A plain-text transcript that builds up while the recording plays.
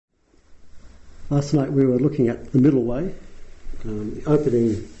Last night we were looking at the middle way, the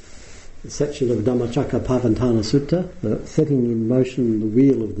opening section of Dhammacakkappavattana Sutta, the setting in motion the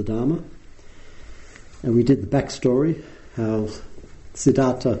wheel of the Dharma. And we did the backstory, how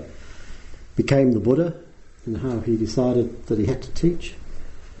Siddhartha became the Buddha and how he decided that he had to teach.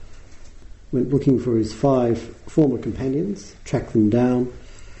 Went looking for his 5 former companions, tracked them down,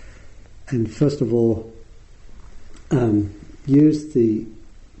 and first of all used the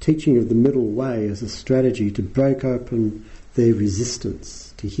teaching of the middle way as a strategy to break open their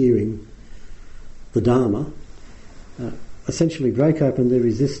resistance to hearing the Dharma, essentially break open their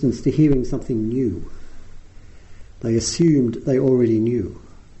resistance to hearing something new. They assumed they already knew,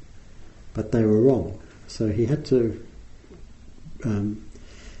 but they were wrong. So he had to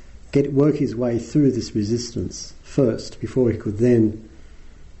work his way through this resistance first before he could then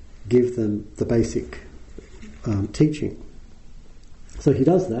give them the basic teaching. So he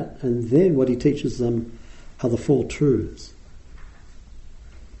does that, and then what he teaches them are the 4 truths.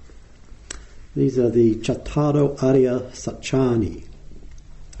 These are the cattāro, ariya-saccāni,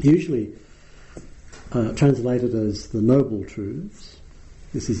 usually translated as the noble truths.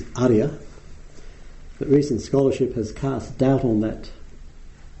 This is Arya, but recent scholarship has cast doubt on that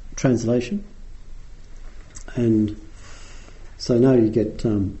translation, and so now you get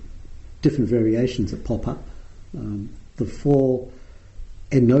different variations that pop up. The 4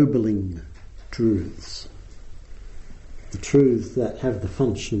 ennobling truths, the truths that have the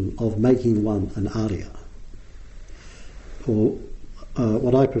function of making one an Arya, or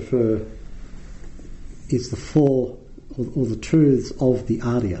what I prefer is the 4 or the truths of the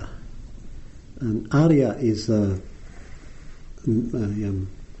Arya. An Arya is a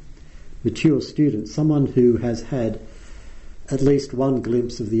mature student, someone who has had at least one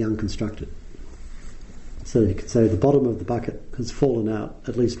glimpse of the unconstructed. So you could say the bottom of the bucket has fallen out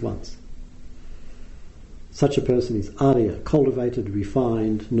at least once. Such a person is Arya, cultivated,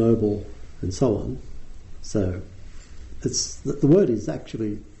 refined, noble, and so on. So it's the word is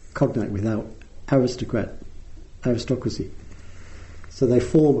actually cognate with our aristocracy. So they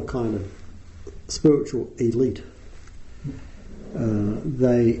form a kind of spiritual elite.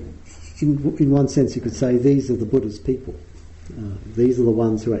 They, in one sense, you could say these are the Buddha's people. These are the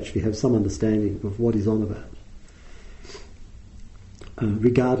ones who actually have some understanding of what he's on about,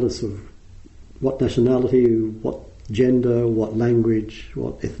 regardless of what nationality, what gender, what language,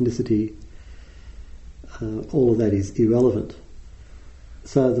 what ethnicity. All of that is irrelevant.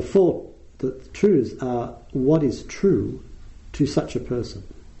 So the truths are what is true to such a person.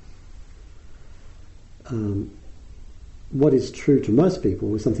 What is true to most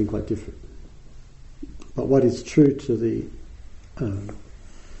people is something quite different. But what is true to the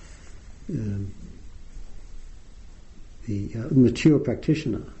mature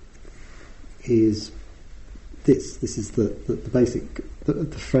practitioner is this. This is the basic, the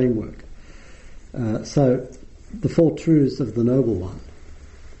framework. So the 4 truths of the noble one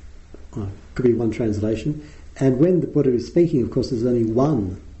could be one translation. And when the Buddha is speaking, of course, there's only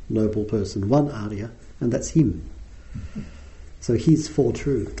one noble person, one Arya, and that's him. So his 4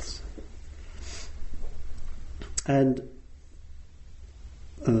 truths. And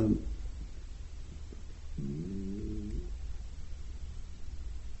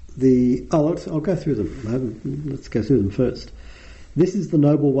I'll go through them. Let's go through them first. This is the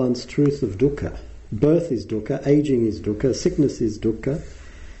noble one's truth of dukkha. Birth is dukkha, aging is dukkha, sickness is dukkha,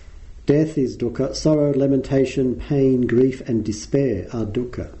 death is dukkha, sorrow, lamentation, pain, grief and despair are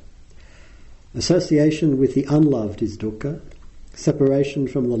dukkha. Association with the unloved is dukkha, separation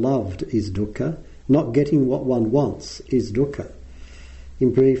from the loved is dukkha, not getting what one wants is dukkha.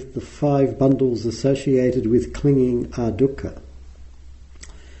 In brief, the 5 bundles associated with clinging are dukkha.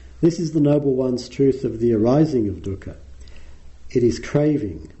 This is the noble one's truth of the arising of dukkha. It is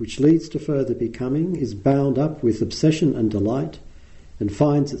craving, which leads to further becoming, is bound up with obsession and delight, and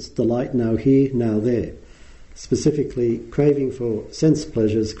finds its delight now here, now there. Specifically, craving for sense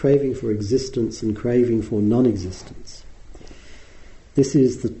pleasures, craving for existence, and craving for non-existence. This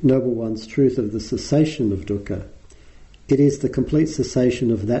is the noble one's truth of the cessation of dukkha. It is the complete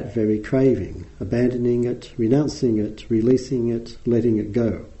cessation of that very craving, abandoning it, renouncing it, releasing it, letting it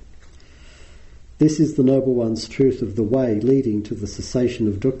go. This is the noble one's truth of the way leading to the cessation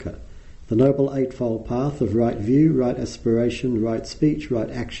of dukkha, the noble eightfold path of right view, right aspiration, right speech,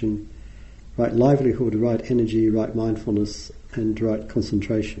 right action, right livelihood, right energy, right mindfulness, and right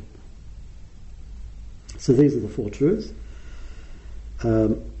concentration. So these are the 4 truths.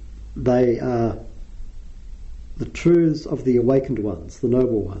 They are the truths of the awakened ones, the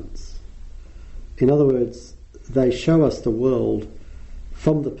noble ones. In other words, they show us the world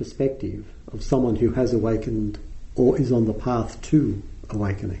from the perspective of someone who has awakened or is on the path to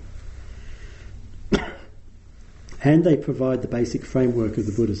awakening. And they provide the basic framework of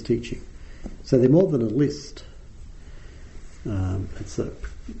the Buddha's teaching. So they're more than a list. It's a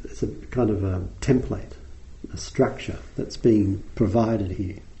kind of a template, a structure that's being provided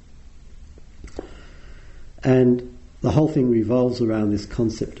here. And the whole thing revolves around this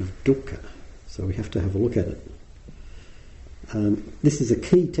concept of dukkha. So we have to have a look at it. This is a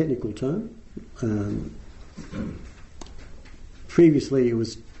key technical term. Previously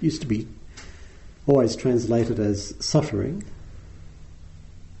it used to be always translated as suffering.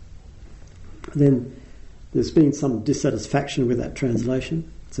 Then there's been some dissatisfaction with that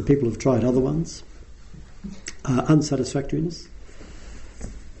translation, so people have tried other ones. Unsatisfactoriness.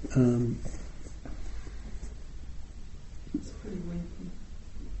 That's pretty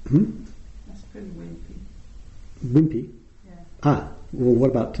wimpy. That's pretty wimpy. Wimpy? Yeah. Well, what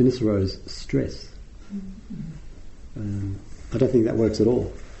about Tenisaro's stress? I don't think that works at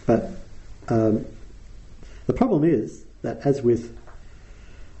all. But the problem is that, as with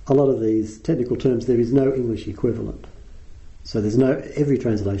a lot of these technical terms, there is no English equivalent. So every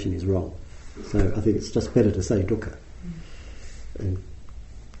translation is wrong. So I think it's just better to say dukkha and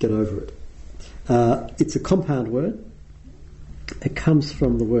get over it. It's a compound word. It comes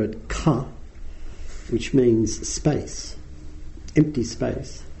from the word ka, which means space, empty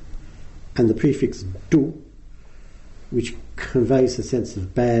space, and the prefix du, which conveys a sense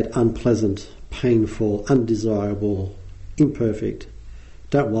of bad, unpleasant, painful, undesirable, imperfect,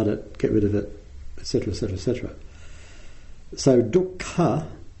 don't want it, get rid of it, etc., etc., etc. So dukkha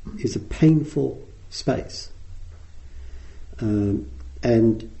is a painful space,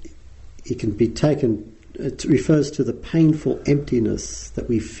 and it can be taken, it refers to the painful emptiness that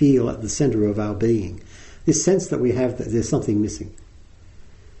we feel at the centre of our being, this sense that we have that there's something missing.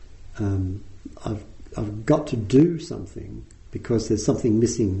 I've got to do something because there's something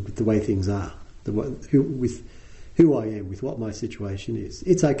missing with the way things are, with who I am, with what my situation is.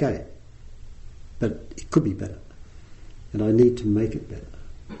 It's okay, but it could be better, and I need to make it better.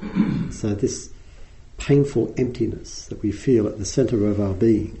 So this painful emptiness that we feel at the centre of our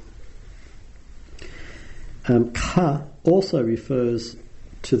being. Ka also refers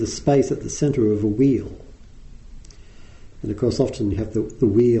to the space at the centre of a wheel. And of course often you have the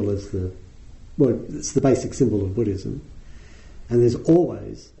wheel as it's the basic symbol of Buddhism. And there's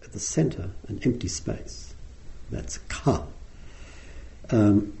always at the centre an empty space. That's ka.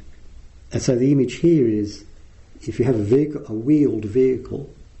 And so the image here is, if you have a wheeled vehicle,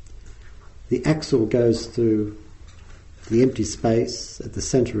 the axle goes through the empty space at the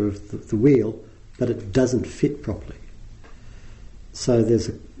centre of the wheel, but it doesn't fit properly. So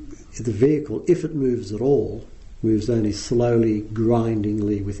the vehicle, if it moves at all, moves only slowly,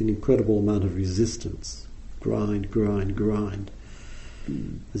 grindingly, with an incredible amount of resistance. Grind, grind, grind.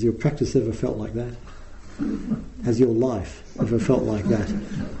 Has your practice ever felt like that? Has your life ever felt like that?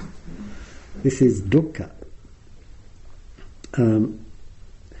 This is dukkha.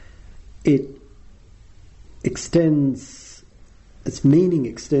 It extends, its meaning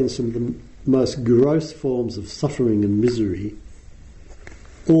extends from the most gross forms of suffering and misery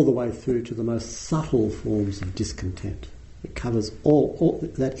all the way through to the most subtle forms of discontent. It covers all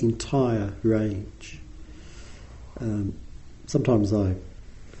that entire range. Sometimes I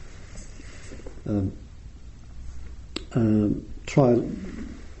try a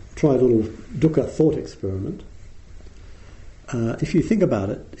little dukkha thought experiment. If you think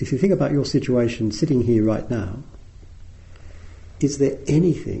about it, if you think about your situation sitting here right now, is there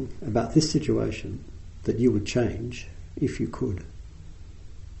anything about this situation that you would change if you could?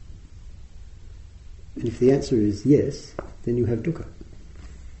 And if the answer is yes, then you have dukkha.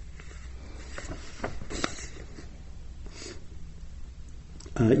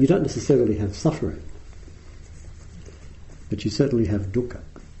 You don't necessarily have suffering, but you certainly have dukkha.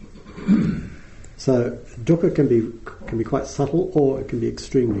 So dukkha can be quite subtle, or it can be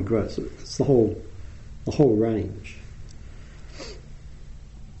extremely gross. It's the whole range.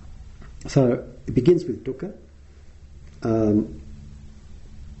 So it begins with dukkha,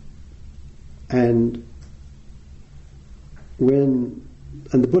 and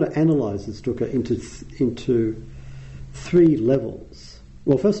the Buddha analyzes dukkha into three levels.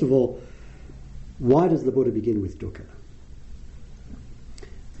 Well, first of all, why does the Buddha begin with dukkha?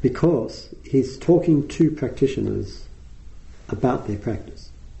 Because he's talking to practitioners about their practice.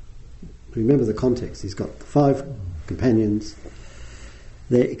 Remember the context. He's got 5 companions.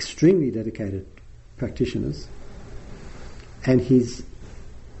 They're extremely dedicated practitioners, and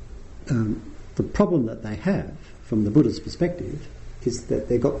the problem that they have from the Buddha's perspective is that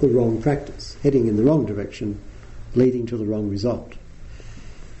they got the wrong practice, heading in the wrong direction, leading to the wrong result.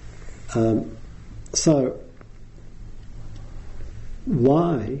 So,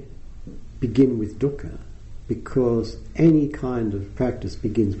 why begin with dukkha? Because any kind of practice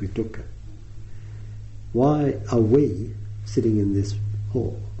begins with dukkha. Why are we sitting in this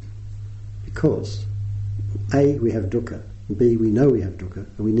hall? Because A, we have dukkha, and B, we know we have dukkha,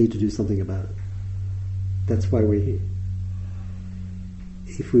 and we need to do something about it. That's why we're here.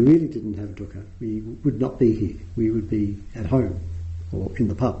 If we really didn't have dukkha, we would not be here. We would be at home, or in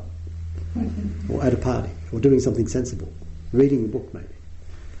the pub, or at a party, or doing something sensible, reading a book maybe.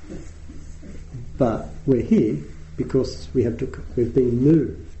 But we're here because we have dukkha. We've been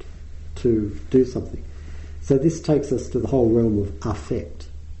moved to do something. So this takes us to the whole realm of affect,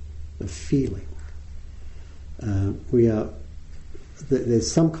 of feeling.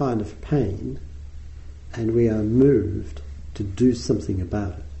 There's some kind of pain, and we are moved to do something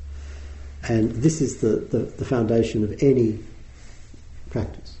about it. And this is the foundation of any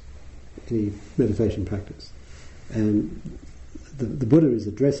practice, any meditation practice. And the Buddha is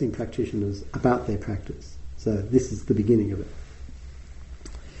addressing practitioners about their practice. So this is the beginning of it.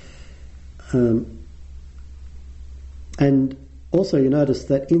 And also you notice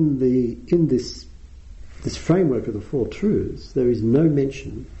that in this framework of the Four Truths, there is no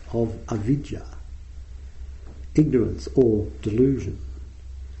mention of avidya, ignorance or delusion.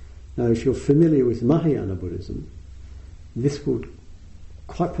 Now, if you're familiar with Mahayana Buddhism, this would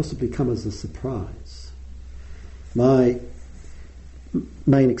quite possibly come as a surprise. My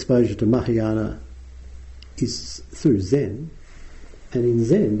main exposure to Mahayana is through Zen, and in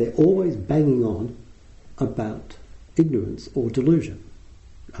Zen they're always banging on about ignorance or delusion,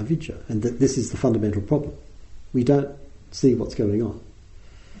 avidya, and that this is the fundamental problem. We don't see what's going on.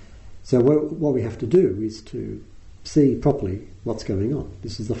 So what we have to do is to see properly what's going on.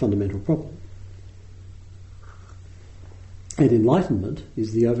 This is the fundamental problem. And enlightenment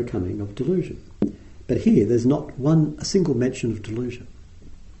is the overcoming of delusion. But here there's not a single mention of delusion.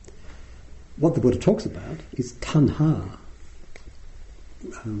 What the Buddha talks about is taṇhā.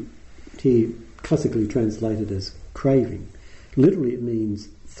 Here classically translated as craving. Literally it means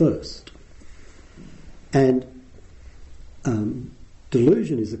thirst. And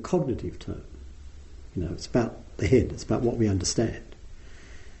delusion is a cognitive term. It's about the head, it's about what we understand.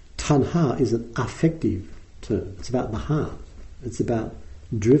 Taṇhā is an affective term. It's about the heart. It's about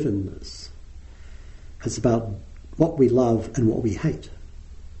drivenness. It's about what we love and what we hate.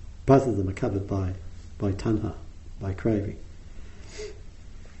 Both of them are covered by taṇhā, by craving.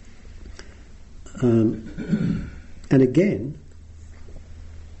 And again,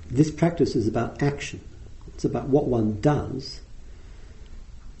 this practice is about action. It's about what one does,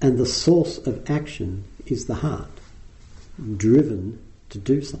 and the source of action is the heart, driven to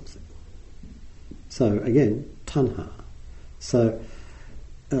do something. So again, taṇhā. So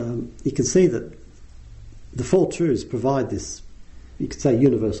you can see that the Four Truths provide this, you could say,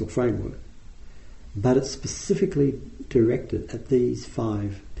 universal framework, but it's specifically directed at these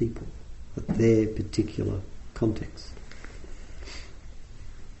 5 people, at their particular context.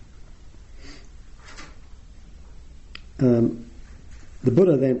 The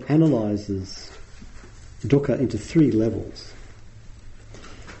Buddha then analyses dukkha into 3 levels.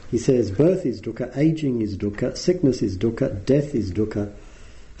 He says, birth is dukkha, aging is dukkha, sickness is dukkha, death is dukkha,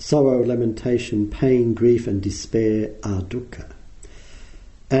 sorrow, lamentation, pain, grief and despair are dukkha.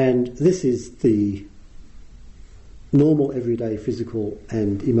 And this is the normal, everyday physical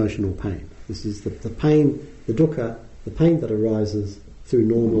and emotional pain. This is the pain, the dukkha, the pain that arises through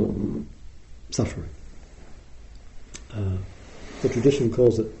normal suffering. The tradition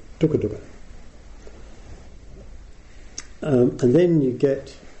calls it dukkha. And then you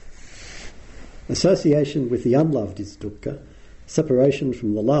get association with the unloved is dukkha, separation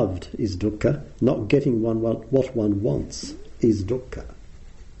from the loved is dukkha, not getting what one wants is dukkha.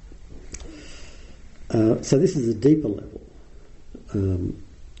 So this is a deeper level.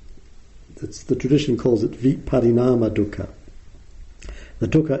 The tradition calls it viparinama dukkha, the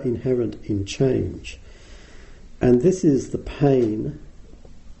dukkha inherent in change. And this is the pain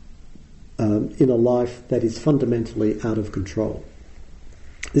in a life that is fundamentally out of control.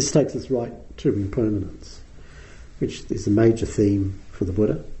 This takes us right to impermanence, which is a major theme for the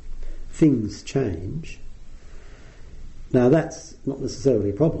Buddha. Things change. Now that's not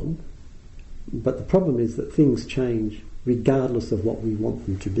necessarily a problem, but the problem is that things change regardless of what we want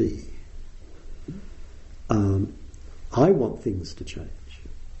them to be. I want things to change.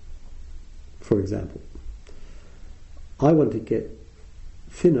 For example, I want to get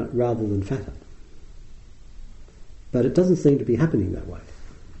thinner rather than fatter. But it doesn't seem to be happening that way.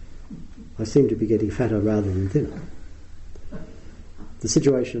 I seem to be getting fatter rather than thinner. The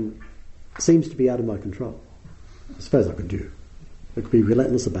situation seems to be out of my control. I suppose I could be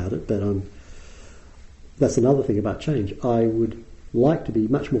relentless about it, but that's another thing about change. I would like to be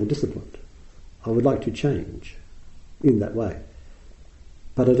much more disciplined. I would like to change in that way.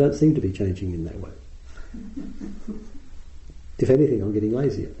 But I don't seem to be changing in that way. If anything, I'm getting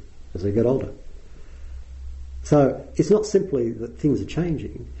lazier as I get older. So it's not simply that things are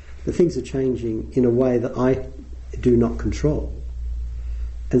changing, but things are changing in a way that I do not control.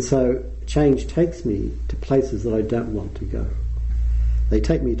 And so change takes me to places that I don't want to go. They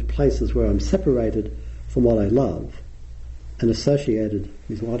take me to places where I'm separated from what I love and associated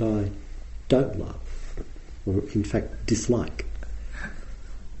with what I don't love, or in fact dislike.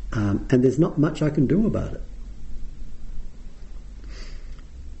 And there's not much I can do about it.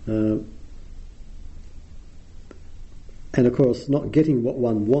 And of course, not getting what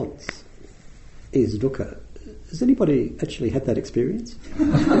one wants is dukkha. Has anybody actually had that experience?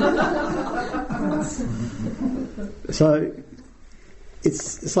 So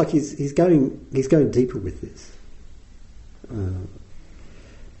it's like he's going deeper with this.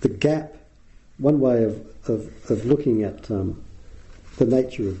 The gap. One way of looking at the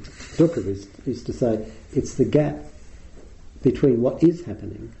nature of dukkha is to say it's the gap between what is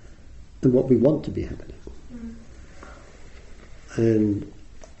happening and what we want to be happening. And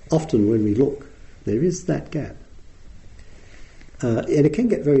often when we look, there is that gap. And it can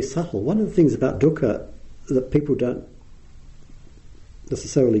get very subtle. One of the things about dukkha that people don't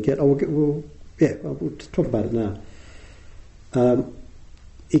necessarily get, we'll talk about it now.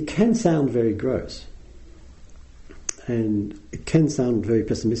 It can sound very gross, and it can sound very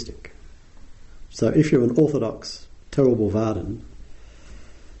pessimistic. So if you're an orthodox terrible Varden,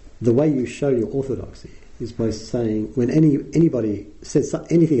 the way you show your orthodoxy is by saying, when anybody says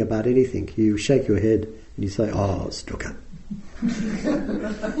anything about anything, you shake your head and you say, "Oh, it's dukkha."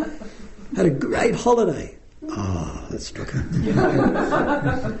 Had a great holiday. "Oh, that's dukkha."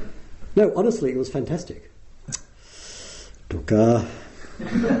 No, honestly, it was fantastic. Dukkha.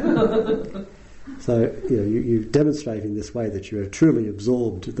 So you demonstrate in this way that you are truly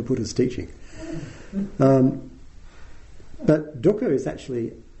absorbed the Buddha's teaching. But dukkha is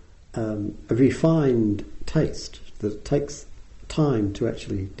actually a refined taste that takes time to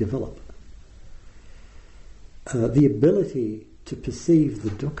actually develop. The ability to perceive the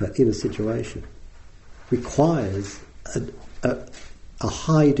dukkha in a situation requires a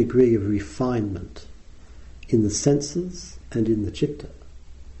high degree of refinement in the senses and in the citta.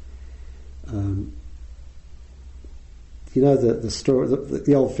 The story,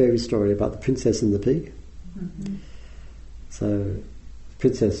 the old fairy story about the princess and the pig. Mm-hmm. So, the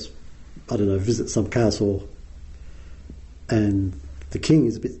princess, visits some castle, and the king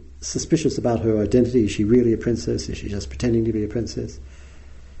is a bit suspicious about her identity. Is she really a princess? Is she just pretending to be a princess?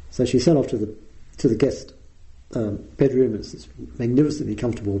 So she sent off to the guest bedroom. It's this magnificently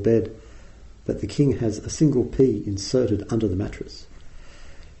comfortable bed, but the king has a single pea inserted under the mattress.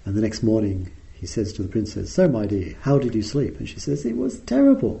 And the next morning he says to the princess, "So, my dear, how did you sleep?" And she says, "It was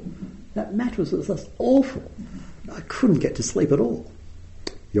terrible. That mattress was just awful. I couldn't get to sleep at all."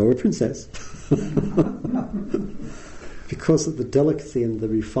 "You're a princess." Because of the delicacy and the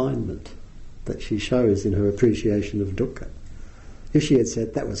refinement that she shows in her appreciation of dukkha. If she had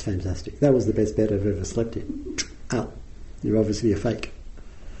said, "That was fantastic, that was the best bed I've ever slept in," out, you're obviously a fake.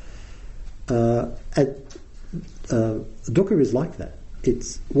 Dukkha is like that.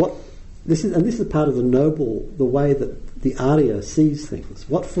 It's what this is part of the way that the arya sees things.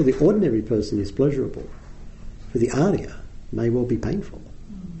 What for the ordinary person is pleasurable, for the arya may well be painful.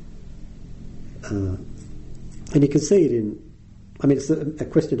 And you can see it it's a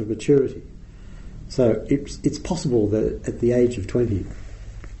question of maturity. So it's possible that at the age of 20,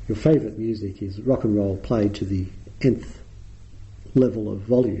 your favourite music is rock and roll played to the nth level of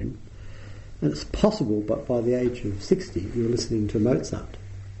volume. And it's possible, but by the age of 60, you're listening to Mozart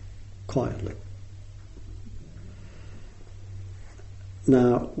quietly.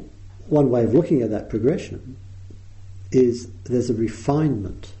 Now, one way of looking at that progression is there's a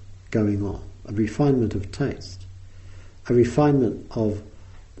refinement going on, a refinement of taste, a refinement of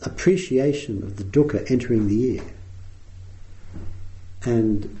appreciation of the dukkha entering the ear.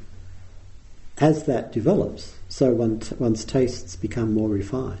 And as that develops, so one's tastes become more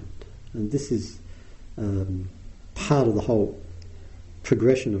refined. And this is part of the whole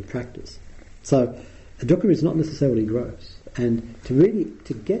progression of practice. So dukkha is not necessarily gross. And to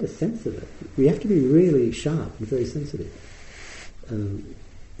get a sense of it, we have to be really sharp and very sensitive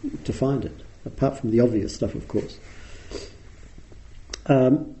to find it, apart from the obvious stuff, of course.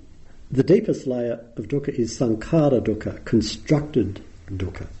 The deepest layer of dukkha is saṅkhāra dukkha, constructed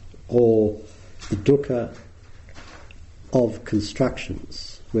dukkha, or the dukkha of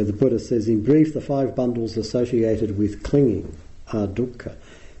constructions, where the Buddha says, in brief, the 5 bundles associated with clinging are dukkha.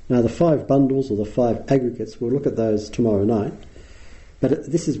 Now the 5 bundles, or the 5 aggregates, we'll look at those tomorrow night, but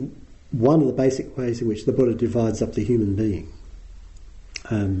this is one of the basic ways in which the Buddha divides up the human being,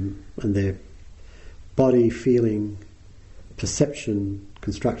 and their body, feeling, perception,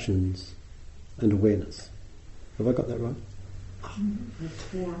 constructions, and awareness. Have I got that right?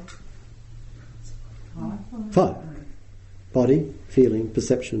 5. Body, feeling,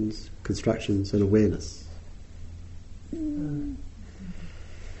 perceptions, constructions, and awareness. More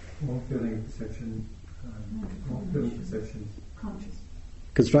feeling, perception,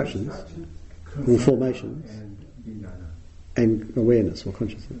 Constructions, or formations, and awareness or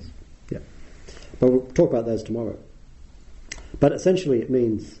consciousness. Yeah. But we'll talk about those tomorrow. But essentially it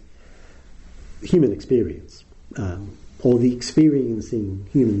means human experience, or the experiencing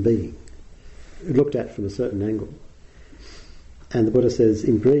human being, looked at from a certain angle. And the Buddha says,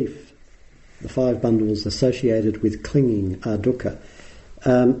 in brief, the 5 bundles associated with clinging are dukkha.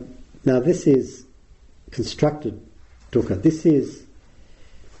 Now this is constructed dukkha. This is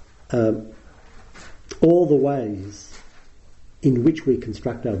all the ways in which we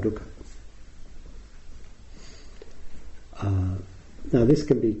construct our dukkha. Now this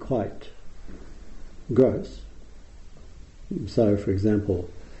can be quite gross. So, for example,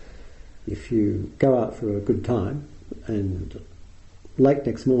 if you go out for a good time and late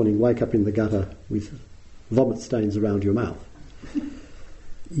next morning wake up in the gutter with vomit stains around your mouth,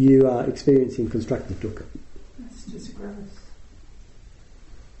 you are experiencing constructed dukkha. That's just gross.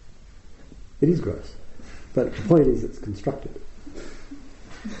 It is gross, but the point is it's constructed.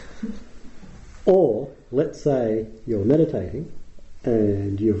 Or, let's say you're meditating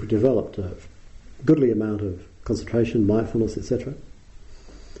and you've developed a goodly amount of concentration, mindfulness, etc.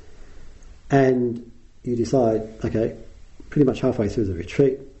 And you decide, okay, pretty much halfway through the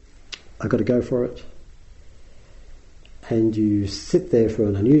retreat, I've got to go for it. And you sit there for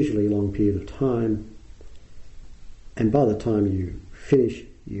an unusually long period of time, and by the time you finish,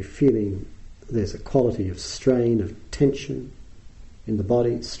 you're feeling there's a quality of strain, of tension in the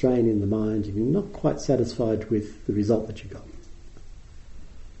body, strain in the mind, and you're not quite satisfied with the result that you got.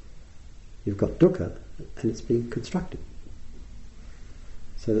 You've got dukkha, and it's being constructed.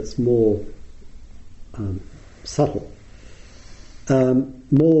 So that's more subtle.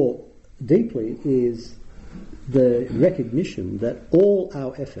 More deeply is the recognition that all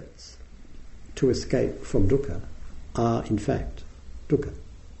our efforts to escape from dukkha are in fact dukkha.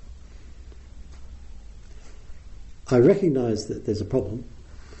 I recognise that there's a problem,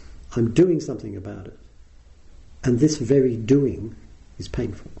 I'm doing something about it, and this very doing is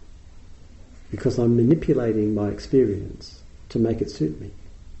painful because I'm manipulating my experience to make it suit me,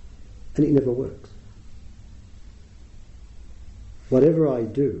 and it never works. Whatever I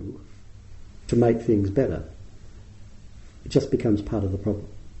do to make things better, it just becomes part of the problem.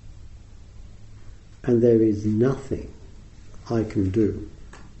 And there is nothing I can do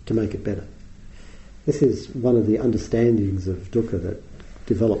to make it better. This is one of the understandings of dukkha that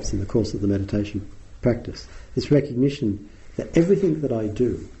develops in the course of the meditation practice. This recognition that everything that I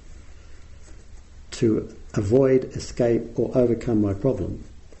do to avoid, escape, or overcome my problem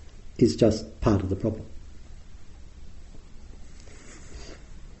is just part of the problem.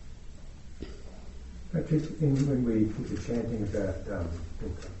 But just when we put the chanting about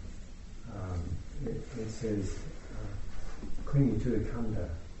dukkha, it says clinging to the khandha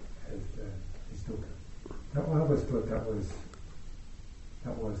is dukkha. Now, I always thought that was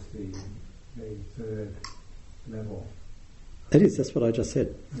the third level. It is, that's what I just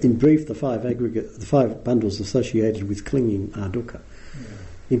said. Yeah. In brief, the 5 bundles associated with clinging are dukkha. Yeah.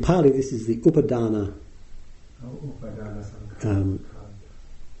 In Pali, this is the upadana.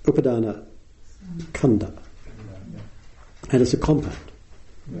 Upadana khandha. And it's a compound.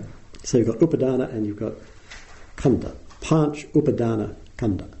 Yeah. So you've got upadana and you've got khandha. Panch upadana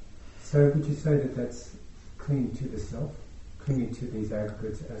khandha. So would you say that that's clinging to the self? Clinging to these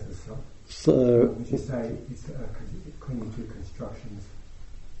aggregates as the self? So or would you say it's clinging to constructions?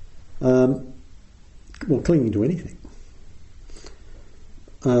 Well, clinging to anything.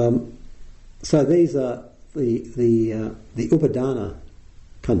 So these are the upadana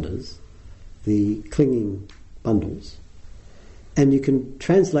khandhas, the clinging bundles, and you can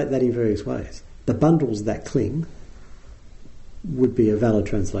translate that in various ways. The bundles that cling would be a valid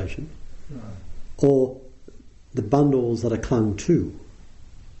translation, right. Or the bundles that are clung to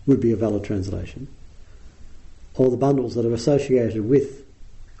would be a valid translation, or the bundles that are associated with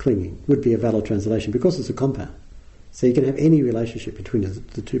clinging would be a valid translation because it's a compound. So you can have any relationship between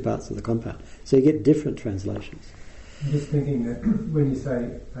the two parts of the compound. So you get different translations. I'm just thinking that when you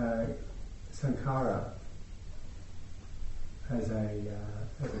say sankhara as a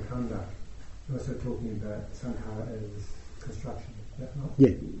khandha, you're also talking about sankhara as construction. Is that not?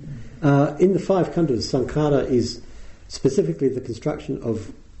 Yeah. In the five khandhas, sankhara is specifically the construction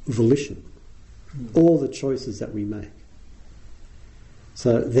of volition, all the choices that we make.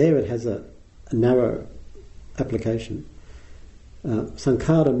 So there it has a narrow application.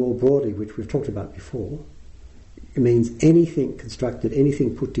 Sankhara more broadly, which we've talked about before, it means anything constructed,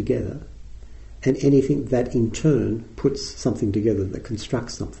 anything put together, and anything that in turn puts something together, that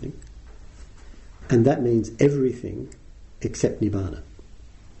constructs something. And that means everything except nibbana.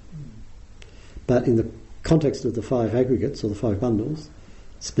 But in the context of the five aggregates or the five bundles,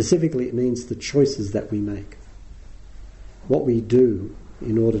 specifically it means the choices that we make, what we do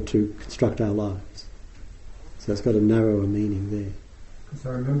in order to construct our lives. So it's got a narrower meaning there. Because I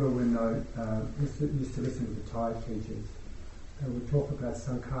remember when I used to listen to the Thai teachers, they would talk about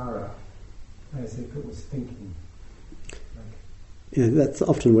sankhara as if it was thinking. Yeah, that's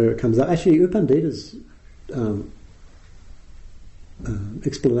often where it comes up. Actually, U Pandita's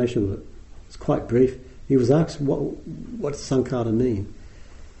explanation of it is quite brief. He was asked, what does sankhara mean?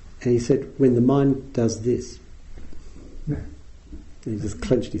 And he said, when the mind does this. No. And he just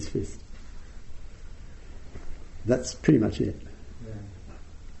clenched his fist. That's pretty much it.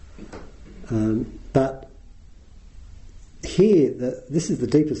 Yeah. But here, this is the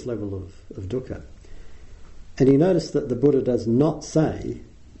deepest level of dukkha. And you notice that the Buddha does not say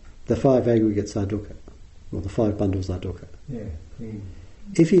the five aggregates are dukkha, or the five bundles are dukkha. Yeah.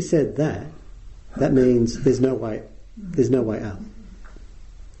 If he said that, that means there's no way out.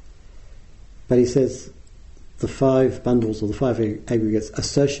 But he says the five bundles or the five aggregates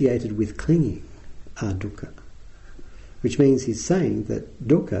associated with clinging are dukkha, which means he's saying that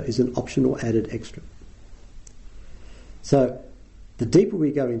dukkha is an optional added extra. So the deeper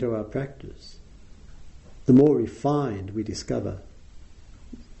we go into our practice, the more refined we discover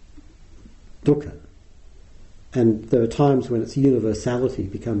dukkha. And there are times when its universality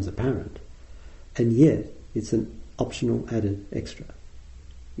becomes apparent, and yet it's an optional added extra.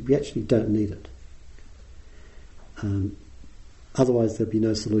 We actually don't need it. Otherwise there'd be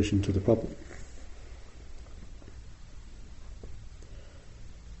no solution to the problem.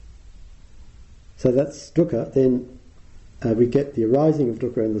 So that's dukkha. Then we get the arising of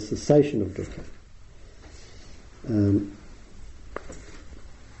dukkha and the cessation of dukkha.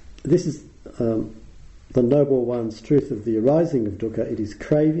 This is the Noble One's truth of the arising of dukkha. It is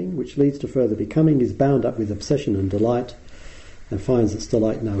craving, which leads to further becoming, is bound up with obsession and delight, and finds its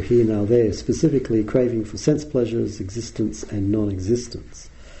delight now here, now there, specifically craving for sense pleasures, existence and non-existence.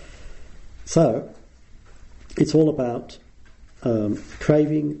 So, it's all about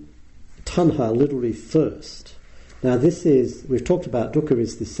craving, taṇhā, literally thirst. Now we've talked about dukkha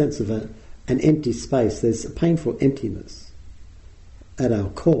is this sense of an empty space. There's a painful emptiness at our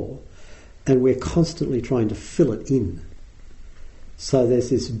core, and we're constantly trying to fill it in. So there's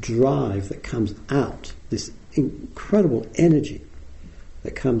this drive that comes out, this incredible energy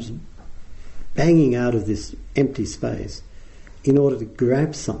that comes banging out of this empty space in order to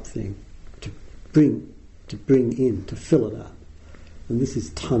grab something, to bring in, to fill it up. And this is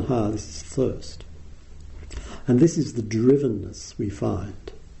taṇhā, this is thirst. And this is the drivenness we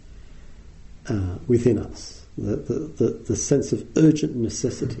find within us, the sense of urgent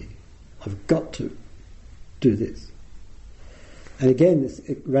necessity. I've got to do this. And again,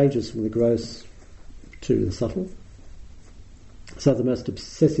 it ranges from the gross to the subtle. So the most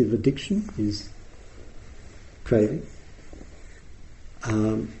obsessive addiction is craving.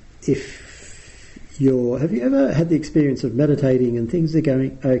 Have you ever had the experience of meditating and things are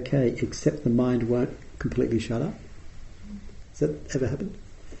going okay, except the mind won't completely shut up? Has that ever happened?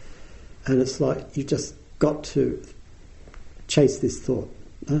 And it's like you just got to chase this thought.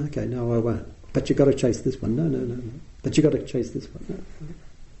 Oh, okay, no, I won't. But you've got to chase this one. No. But you've got to chase this one. No.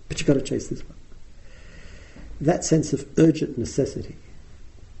 But you've got to chase this one. That sense of urgent necessity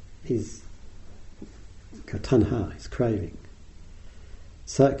is taṇhā, is craving.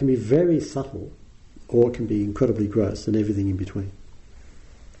 So it can be very subtle, or it can be incredibly gross, and everything in between.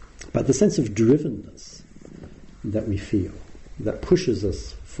 But the sense of drivenness that we feel, that pushes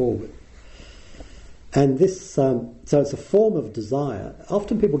us forward. And this, so it's a form of desire.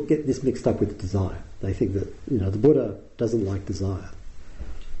 Often people get this mixed up with desire. They think that, the Buddha doesn't like desire.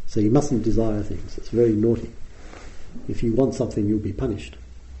 So you mustn't desire things. It's very naughty. If you want something, you'll be punished.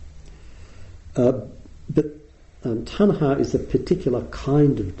 But taṇhā is a particular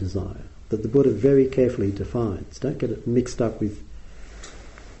kind of desire that the Buddha very carefully defines. Don't get it mixed up with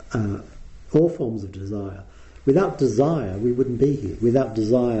all forms of desire. Without desire, we wouldn't be here. Without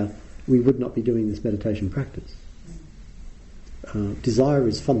desire, we would not be doing this meditation practice. Desire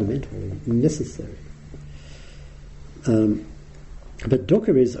is fundamentally necessary. But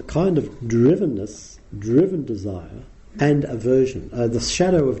dukkha is a kind of drivenness, driven desire, and aversion. The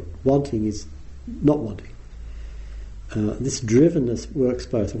shadow of wanting is not wanting. This drivenness works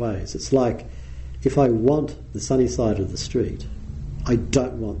both ways. It's like if I want the sunny side of the street, I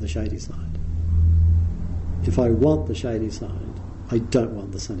don't want the shady side. If I want the shady side, I don't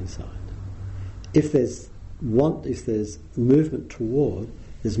want the sunny side. If there's movement toward,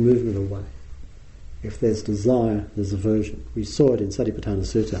 there's movement away. If there's desire, there's aversion. We saw it in Satipatthana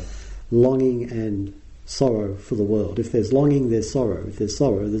Sutta, longing and sorrow for the world. If there's longing, there's sorrow. If there's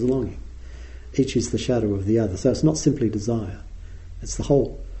sorrow, there's longing. Each is the shadow of the other. So it's not simply desire. It's the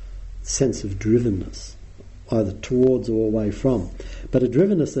whole sense of drivenness, either towards or away from. But a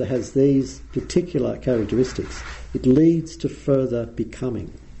drivenness that has these particular characteristics, it leads to further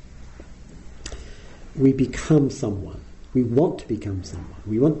becoming. We become someone. We want to become someone.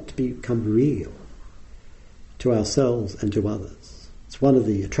 We want to become real to ourselves and to others. It's one of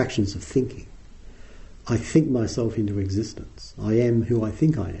the attractions of thinking. I think myself into existence. I am who I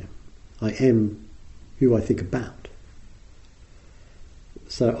think I am. I am who I think about.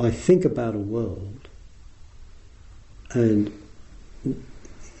 So I think about a world, and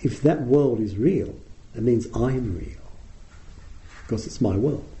if that world is real, it means I'm real, because it's my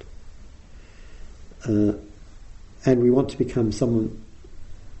world. And we want to become someone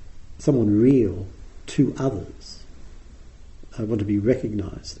real to others. I want to be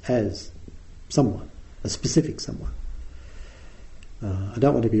recognised as someone, a specific someone. I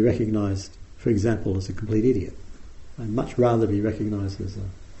don't want to be recognised, for example, as a complete idiot. I'd much rather be recognised as a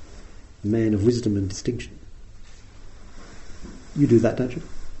man of wisdom and distinction. You do that, don't you?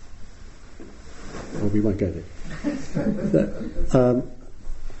 Or we won't go there.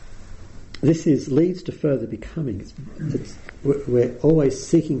 This leads to further becoming. We're always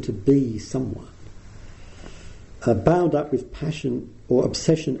seeking to be someone. Bound up with passion or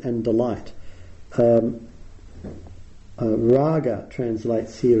obsession and delight. Raga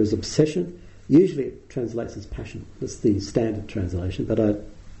translates here as obsession. Usually it translates as passion. That's the standard translation, but I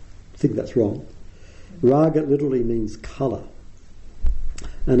think that's wrong. Raga literally means colour.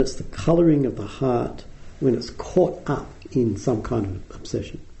 And it's the colouring of the heart when it's caught up in some kind of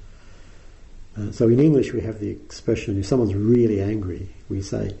obsession. So in English we have the expression, if someone's really angry, we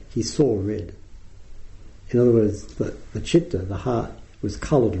say, he saw red. In other words, the chitta, the heart, was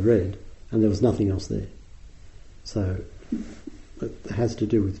coloured red and there was nothing else there. So it has to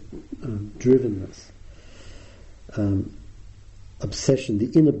do with drivenness, obsession,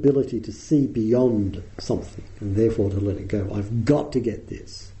 the inability to see beyond something and therefore to let it go. I've got to get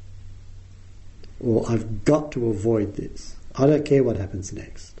this, or I've got to avoid this. I don't care what happens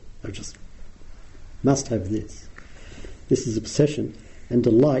next. I just must have this. This is obsession. And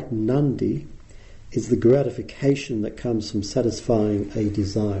delight, nandi, is the gratification that comes from satisfying a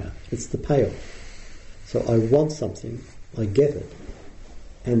desire. It's the payoff. So I want something, I get it,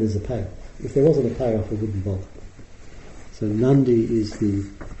 and there's a payoff. If there wasn't a payoff, I wouldn't bother. So nandi is the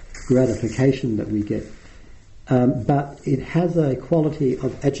gratification that we get. But it has a quality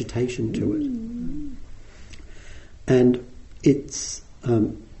of agitation to it. And it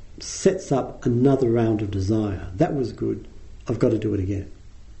sets up another round of desire. That was good. I've got to do it again.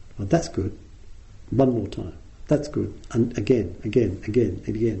 Oh, that's good. One more time. That's good. And again, and again,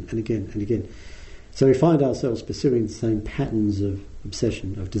 and again. So we find ourselves pursuing the same patterns of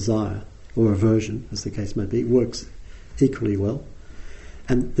obsession, of desire, or aversion, as the case may be. It works equally well.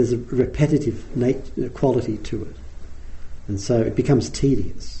 And there's a repetitive quality to it. And so it becomes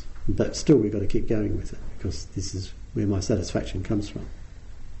tedious. But still we've got to keep going with it, because this is where my satisfaction comes from.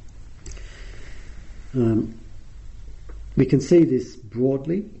 We can see this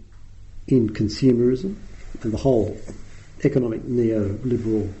broadly in consumerism and the whole economic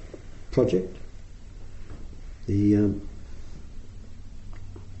neoliberal project. On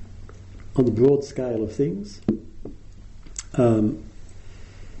the broad scale of things, the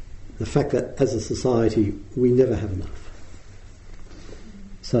fact that as a society we never have enough.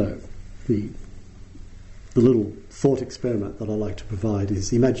 So the little thought experiment that I like to provide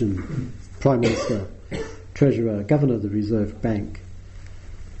is, imagine Prime Minister, Treasurer, Governor of the Reserve Bank.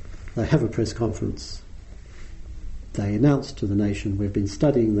 They have a press conference. They announce to the nation, we've been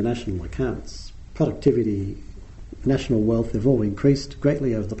studying the national accounts, productivity, national wealth, they've all increased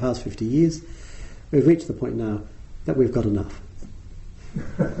greatly over the past 50 years. We've reached the point now that we've got enough.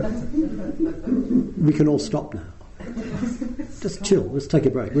 We can all stop now. Just chill, let's take a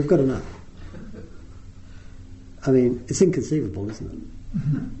break. We've got enough. I mean, it's inconceivable, isn't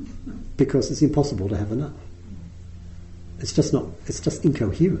it? Because it's impossible to have enough. It's just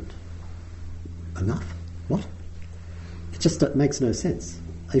incoherent. Enough? What? It just makes no sense.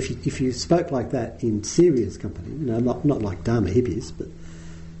 If you spoke like that in serious company, not like Dharma hippies, but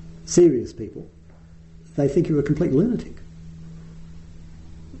serious people, they think you're a complete lunatic.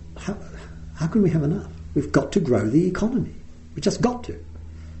 How can we have enough? We've got to grow the economy. We just got to.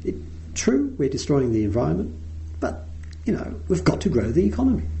 True, we're destroying the environment, but, we've got to grow the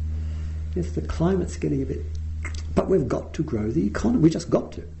economy. If the climate's getting a bit... But we've got to grow the economy. We just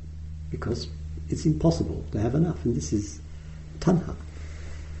got to. Because it's impossible to have enough. And this is taṇhā.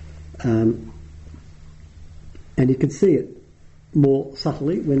 And you can see it more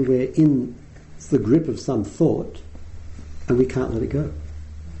subtly when we're in the grip of some thought and we can't let it go.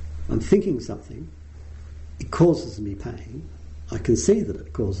 I'm thinking something, it causes me pain, I can see that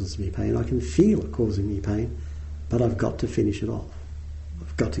it causes me pain, I can feel it causing me pain, but I've got to finish it off.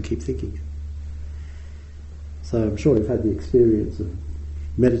 I've got to keep thinking it. So I'm sure you've had the experience of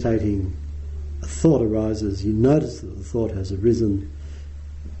meditating, a thought arises, you notice that the thought has arisen,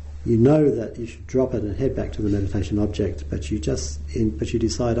 you know that you should drop it and head back to the meditation object, but you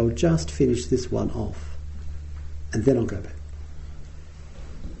decide, I'll just finish this one off, and then I'll go back.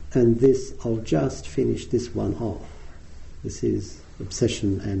 And I'll just finish this one off. This is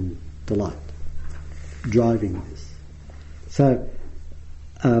obsession and delight, driving this. So,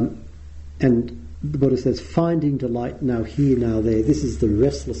 and the Buddha says, finding delight now here, now there. This is the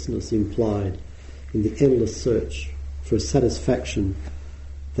restlessness implied in the endless search for a satisfaction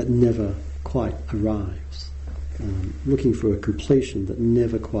that never quite arrives. Looking for a completion that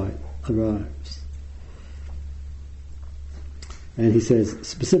never quite arrives. And he says,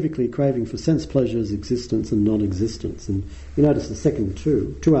 specifically craving for sense pleasures, existence and non-existence. And you notice the second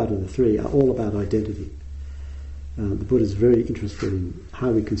two out of the three, are all about identity. The Buddha is very interested in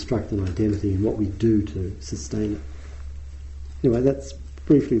how we construct an identity and what we do to sustain it. Anyway, that's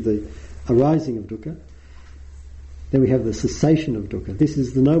briefly the arising of dukkha. Then we have the cessation of dukkha. This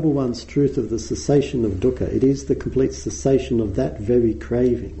is the Noble One's truth of the cessation of dukkha. It is the complete cessation of that very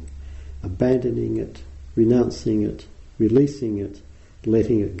craving, abandoning it, renouncing it, releasing it,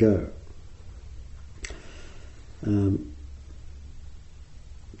 letting it go.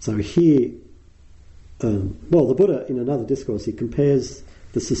 So here, the Buddha, in another discourse, he compares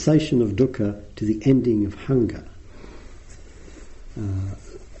the cessation of dukkha to the ending of hunger.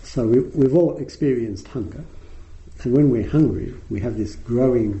 So we've all experienced hunger, and when we're hungry, we have this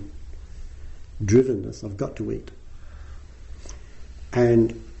growing drivenness, I've got to eat.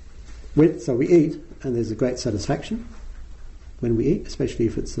 And so we eat, and there's a great satisfaction when we eat, especially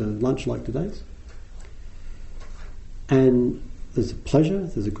if it's a lunch like today's. And there's a pleasure,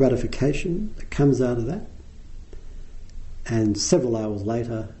 there's a gratification that comes out of that. And several hours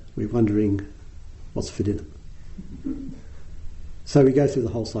later, we're wondering what's for dinner. So we go through the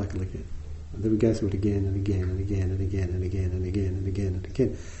whole cycle again. And then we go through it again and again and again and again and again and again and again and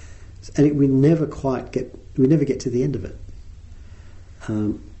again. And we never get to the end of it.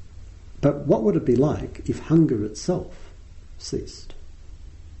 But what would it be like if hunger itself ceased?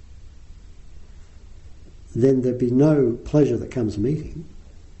 Then there'd be no pleasure that comes from eating,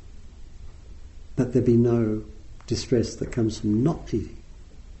 but there'd be no distress that comes from not eating.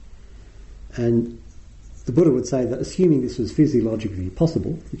 And the Buddha would say that assuming this was physiologically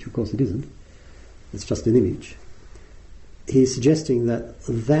possible, which of course it isn't, it's just an image, he's suggesting that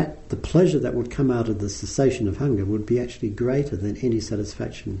the pleasure that would come out of the cessation of hunger would be actually greater than any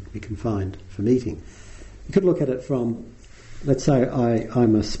satisfaction we can find from eating. You could look at it from, let's say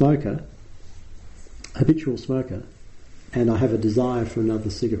I'm a smoker, habitual smoker, and I have a desire for another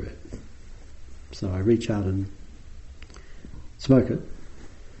cigarette. So I reach out and smoke it,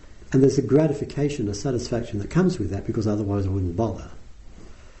 and there's a gratification, a satisfaction that comes with that, because otherwise I wouldn't bother.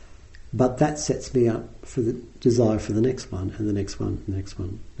 But that sets me up for the desire for the next one, and the next one, the next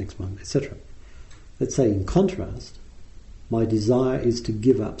one, next one, etc. Let's say in contrast, my desire is to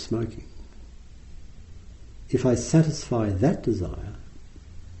give up smoking. If I satisfy that desire,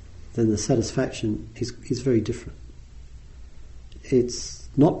 then the satisfaction is very different. It's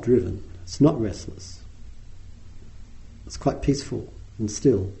not driven, it's not restless. It's quite peaceful and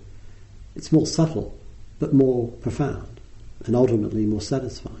still. It's more subtle, but more profound, and ultimately more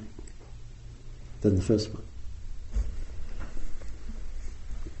satisfying than the first one.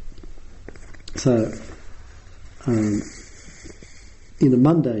 So, in a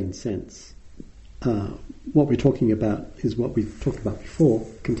mundane sense, what we're talking about is what we've talked about before,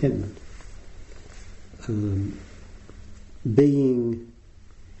 contentment. Being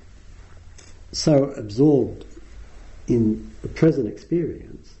so absorbed in the present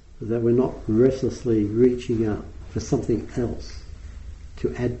experience that we're not restlessly reaching out for something else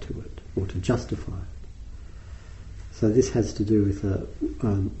to add to it or to justify it. So this has to do with a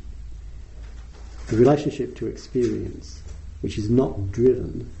relationship to experience which is not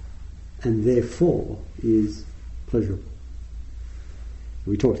driven and therefore is pleasurable.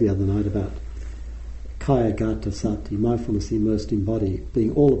 We talked the other night about kaya gata sati, mindfulness immersed in body,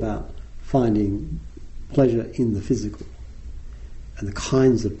 being all about finding pleasure in the physical and the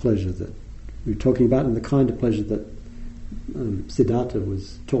kinds of pleasure that we were talking about and the kind of pleasure that Siddhartha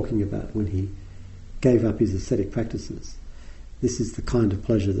was talking about when he gave up his ascetic practices. This is the kind of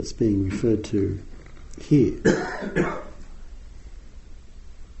pleasure that's being referred to here.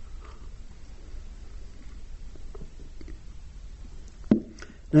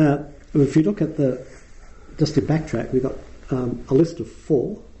 Now, if you look at just to backtrack, we've got a list of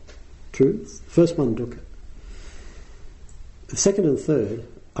 4 truths. The first one, dukkha. The second and third,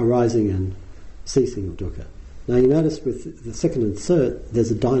 arising and ceasing of dukkha. Now you notice with the second and third,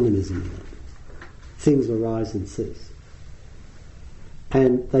 there's a dynamism in it. Things arise and cease.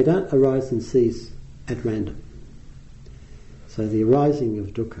 And they don't arise and cease at random. So the arising of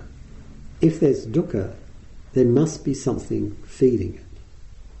dukkha. If there's dukkha, there must be something feeding it.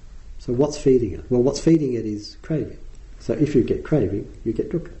 So what's feeding it? Well, what's feeding it is craving. So if you get craving, you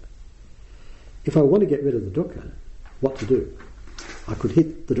get dukkha. If I want to get rid of the dukkha, what to do? I could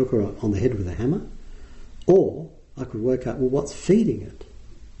hit the dukkha on the head with a hammer, or I could work out, well, what's feeding it?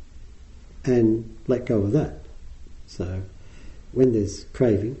 And let go of that. So when there's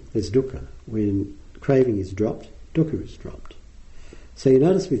craving, there's dukkha. When craving is dropped, dukkha is dropped. So you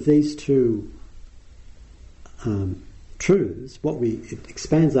notice with these two truths, it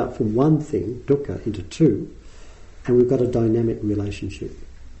expands out from one thing, dukkha, into 2, and we've got a dynamic relationship.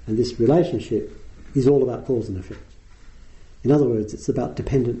 And this relationship is all about cause and effect. In other words, it's about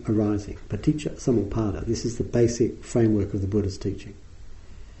dependent arising. Paticca samuppada. This is the basic framework of the Buddha's teaching.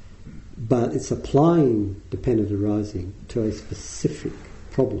 But it's applying dependent arising to a specific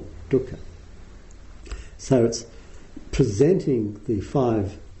problem, dukkha. So it's presenting the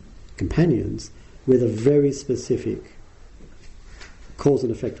 5 companions with a very specific cause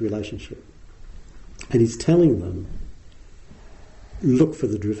and effect relationship. And he's telling them, look for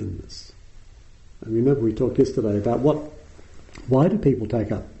the drivenness. And remember we talked yesterday about why do people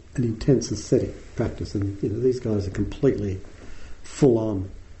take up an intense ascetic practice? And these guys are completely full-on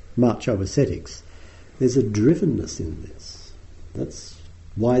macho ascetics. There's a drivenness in this. That's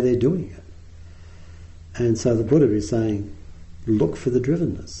why they're doing it. And so the Buddha is saying, look for the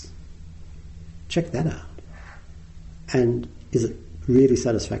drivenness. Check that out. And is it really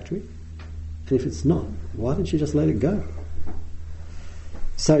satisfactory? And if it's not, why don't you just let it go?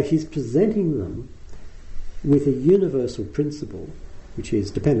 So he's presenting them with a universal principle, which is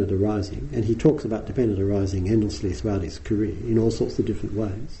dependent arising, and he talks about dependent arising endlessly throughout his career in all sorts of different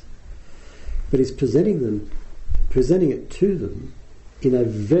ways. But he's presenting it to them in a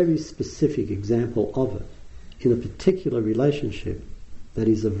very specific example of it, in a particular relationship that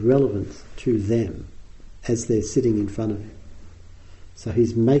is of relevance to them as they're sitting in front of him. So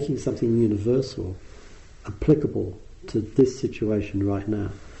he's making something universal applicable to this situation right now.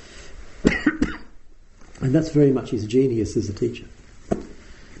 And that's very much his genius as a teacher,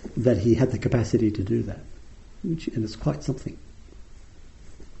 that he had the capacity to do that, and it's quite something.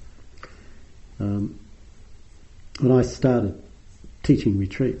 When I started teaching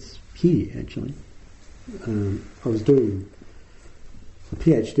retreats here, actually, I was doing a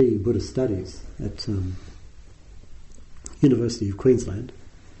PhD in Buddhist studies at University of Queensland,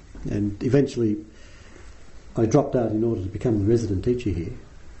 and eventually I dropped out in order to become the resident teacher here.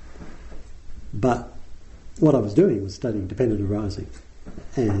 But what I was doing was studying dependent arising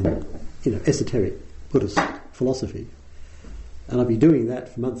and esoteric Buddhist philosophy, and I'd be doing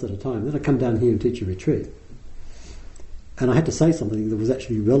that for months at a time. Then I'd come down here and teach a retreat, and I had to say something that was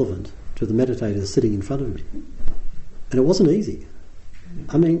actually relevant to the meditators sitting in front of me, and it wasn't easy.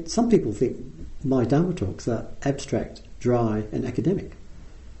 I mean, some people think my Dharma talks are abstract, dry and academic.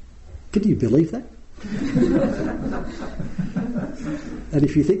 Can you believe that? And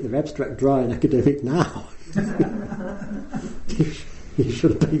if you think they're abstract, dry and academic now, you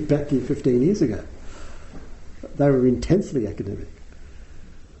should have been back here 15 years ago. They were intensely academic.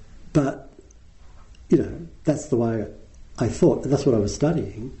 But, that's the way I thought, that's what I was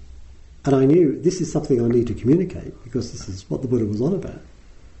studying. And I knew this is something I need to communicate because this is what the Buddha was on about.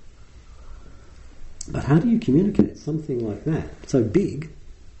 But how do you communicate something like that, so big,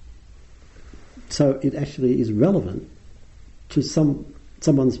 so it actually is relevant to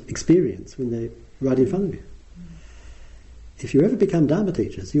someone's experience when they're right in front of you? If you ever become Dharma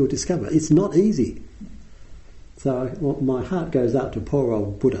teachers, you'll discover it's not easy. So my heart goes out to poor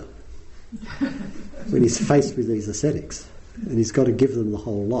old Buddha when he's faced with these ascetics and he's got to give them the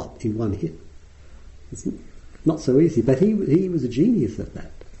whole lot in one hit. It's not so easy, but he was a genius at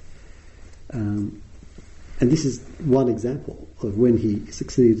that. And this is one example of when he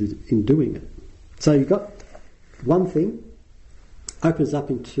succeeded in doing it. So you've got one thing, opens up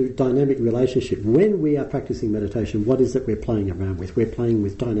into dynamic relationship. When we are practicing meditation, what is it we're playing around with? We're playing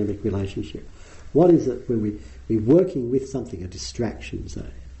with dynamic relationship. What is it when we're working with something, a distraction, say?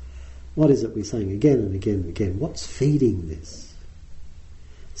 What is it we're saying again and again and again? What's feeding this?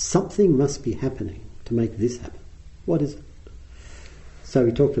 Something must be happening to make this happen. What is it? So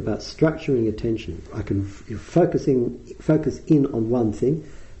we talked about structuring attention. I can focus in on one thing,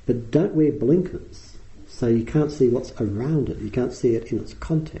 but don't wear blinkers so you can't see what's around it. You can't see it in its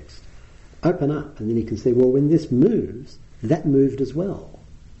context. Open up, and then you can see, well, when this moves, that moved as well.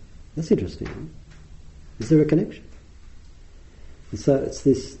 That's interesting. Is there a connection? And so it's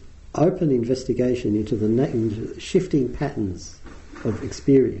this open investigation into the shifting patterns of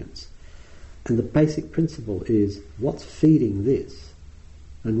experience. And the basic principle is, what's feeding this?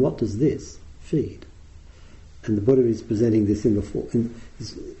 And what does this feed? And the Buddha is presenting this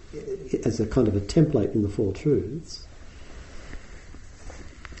as a kind of a template in the Four Truths.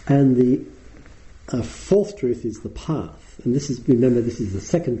 And the fourth truth is the path. And remember, this is the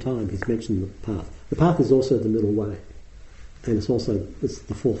second time he's mentioned the path. The path is also the middle way. And it's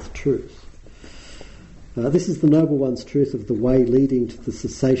the fourth truth. This is the Noble One's truth of the way leading to the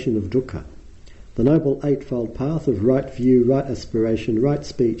cessation of dukkha. The Noble Eightfold Path of right view, right aspiration, right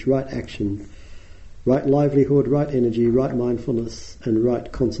speech, right action, right livelihood, right energy, right mindfulness, and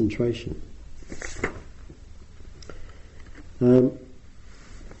right concentration.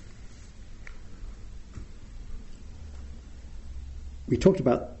 We talked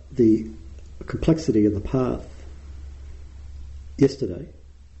about the complexity of the path yesterday,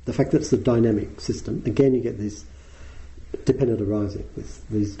 the fact that it's a dynamic system. Again, you get this dependent arising, with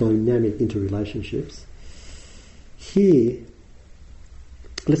these dynamic interrelationships. Here,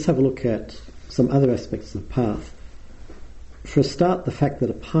 let's have a look at some other aspects of the path. For a start, the fact that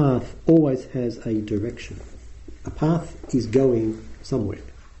a path always has a direction. A path is going somewhere.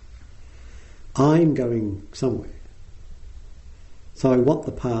 I'm going somewhere. So I want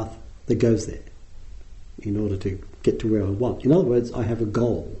the path that goes there in order to get to where I want. In other words, I have a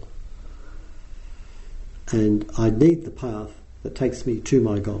goal. And I need the path that takes me to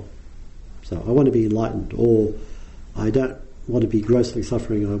my goal. So I want to be enlightened, or I don't want to be grossly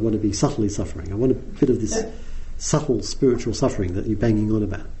suffering, I want to be subtly suffering. I want a bit of this subtle spiritual suffering that you're banging on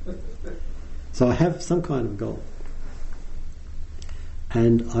about. So I have some kind of goal.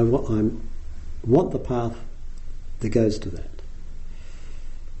 And I want the path that goes to that.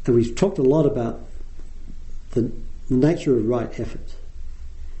 And we've talked a lot about the nature of right effort.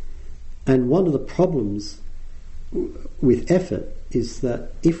 And one of the problems with effort is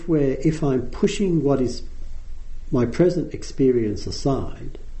that if I'm pushing what is my present experience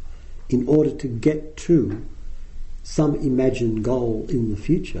aside in order to get to some imagined goal in the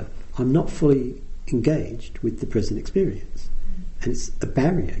future, I'm not fully engaged with the present experience. And it's a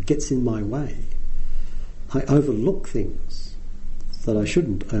barrier, it gets in my way. I overlook things that I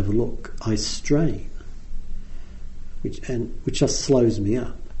shouldn't overlook. I strain, which just slows me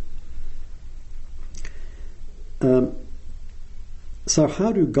up. So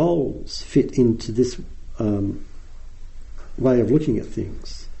how do goals fit into this way of looking at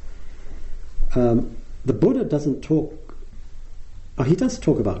things? The Buddha doesn't talk. He does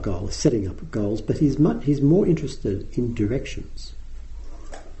talk about goals, setting up goals, but he's more interested in directions.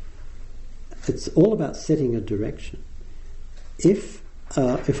 It's all about setting a direction. If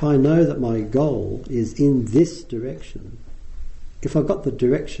I know that my goal is in this direction, if I've got the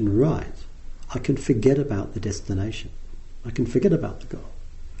direction right, I can forget about the destination. I can forget about the goal.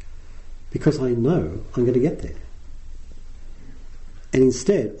 Because I know I'm going to get there. And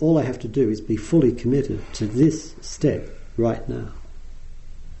instead, all I have to do is be fully committed to this step right now.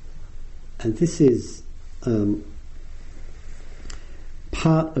 And this is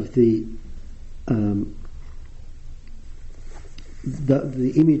part of the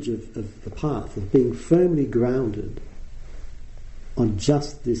image of the path, of being firmly grounded on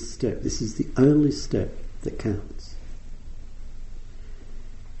just this step. This is the only step that counts.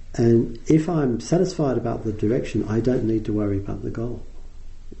 And if I'm satisfied about the direction, I don't need to worry about the goal.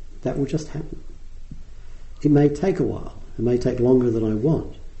 That will just happen. It may take a while, it may take longer than I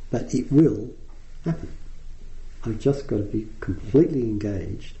want, but it will happen. I've just got to be completely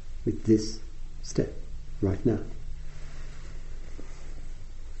engaged with this step right now.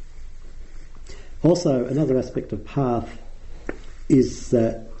 Also, another aspect of path is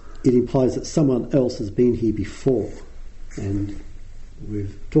that it implies that someone else has been here before. And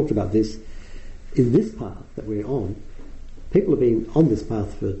we've talked about this. In this path that we're on, people have been on this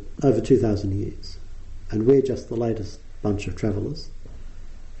path for over 2,000 years. And we're just the latest bunch of travellers.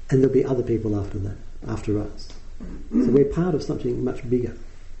 And there'll be other people after that, after us. So we're part of something much bigger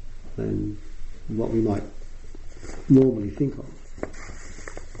than what we might normally think of.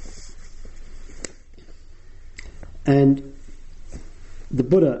 And the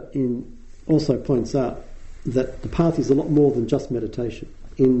Buddha also points out that the path is a lot more than just meditation.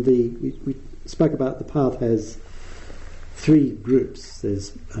 We spoke about the path has three groups.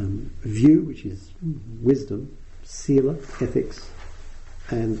 There's view, which is wisdom, sila, ethics,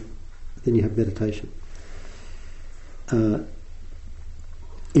 and then you have meditation. In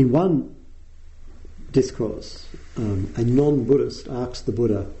one discourse, a non-Buddhist asked the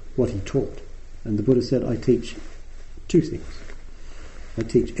Buddha what he taught, and the Buddha said, I teach two things. I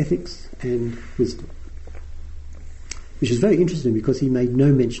teach ethics and wisdom. Which is very interesting because he made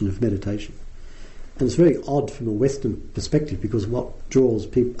no mention of meditation. And it's very odd from a Western perspective because what draws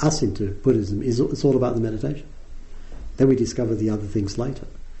us into Buddhism is it's all about the meditation. Then we discover the other things later.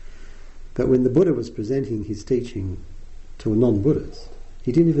 But when the Buddha was presenting his teaching to a non-Buddhist,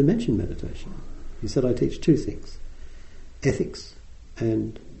 he didn't even mention meditation. He said, I teach two things, ethics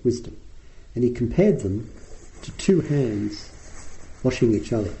and wisdom. And he compared them to two hands washing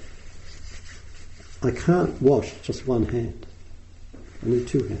each other. I can't wash just one hand. I need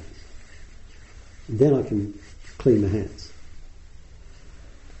two hands. And then I can clean my hands.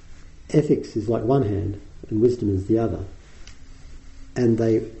 Ethics is like one hand and wisdom is the other. And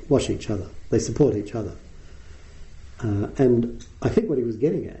they wash each other. They support each other. And I think what he was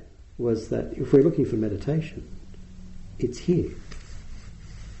getting at was that if we're looking for meditation, it's here.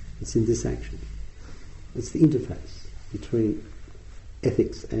 It's in this action. It's the interface between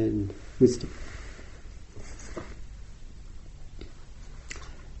ethics and wisdom.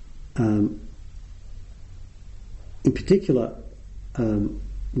 In particular,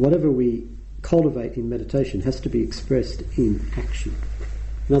 whatever we cultivate in meditation has to be expressed in action.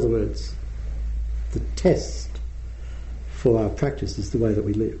 In other words, the test for our practice is the way that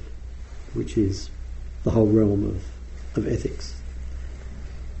we live, which is the whole realm of ethics.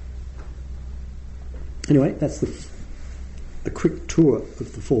 Anyway, that's a quick tour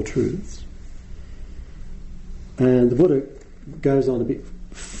of the Four Truths. And the Buddha goes on a bit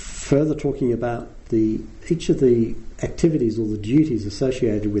further talking about each of the activities or the duties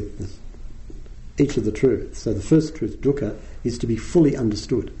associated with each of the truths. So the first truth, dukkha, is to be fully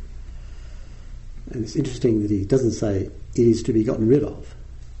understood. And it's interesting that he doesn't say it is to be gotten rid of.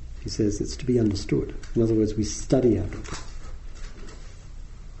 He says it's to be understood. In other words, we study our dukkha.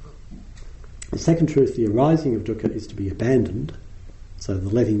 The second truth, the arising of dukkha, is to be abandoned, so the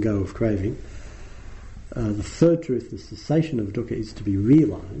letting go of craving. The third truth, the cessation of dukkha, is to be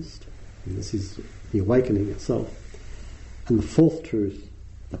realised, and this is the awakening itself. And the fourth truth,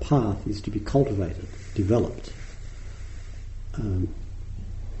 the path, is to be cultivated, developed. Then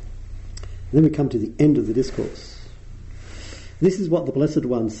we come to the end of the discourse. This is what the Blessed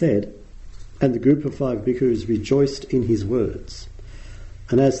One said, and the group of 5 bhikkhus rejoiced in his words.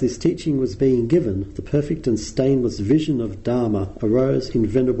 And as this teaching was being given, the perfect and stainless vision of Dharma arose in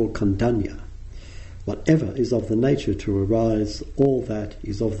Venerable Kondañña. Whatever is of the nature to arise, all that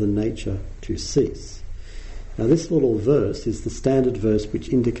is of the nature to cease. Now this little verse is the standard verse which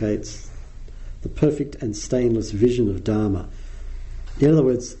indicates the perfect and stainless vision of Dharma. In other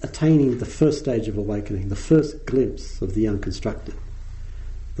words, attaining the first stage of awakening, the first glimpse of the unconstructed,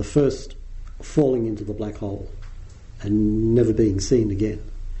 the first falling into the black hole and never being seen again.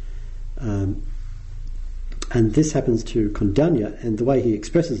 And this happens to Kondañña, and the way he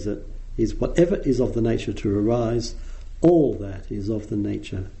expresses it is whatever is of the nature to arise, all that is of the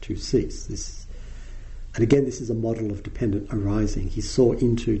nature to cease. And again, this is a model of dependent arising. He saw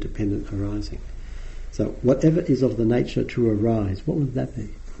into dependent arising. So whatever is of the nature to arise, what would that be?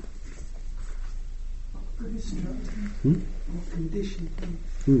 Conditioned.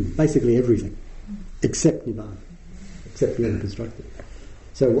 Basically everything, except Nibbana, except the unconstructed.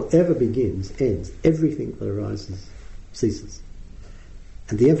 So whatever begins, ends. Everything that arises ceases.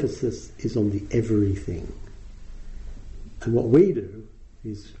 And the emphasis is on the everything. And what we do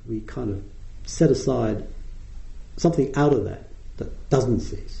is we kind of set aside something out of that doesn't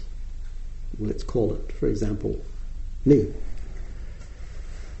cease. let's call it, for example, me.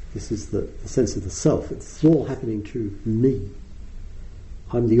 This is the sense of the self. It's all happening to me.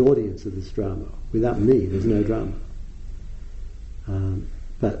 I'm the audience of this drama. Without me, there's no drama.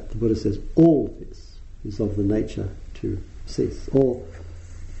 But the Buddha says all of this is of the nature to cease. Or,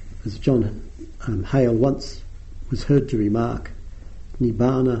 as John Hale once was heard to remark,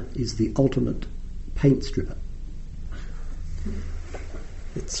 Nibbana is the ultimate paint stripper.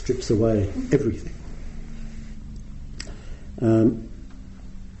 It strips away everything.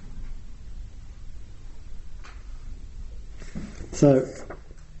 So,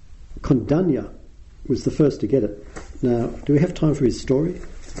 Kondañña was the first to get it. Now, do we have time for his story?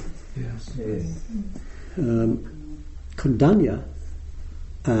 Yes. Kondañña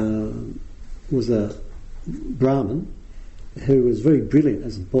was a Brahmin who was very brilliant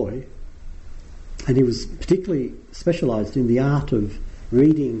as a boy, and he was particularly specialised in the art of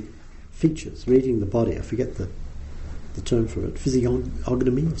reading features, reading the body. I forget the term for it,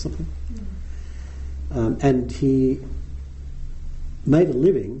 physiognomy or something. And he made a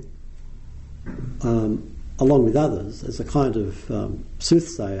living, along with others, as a kind of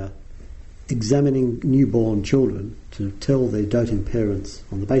soothsayer, examining newborn children to tell their doting parents,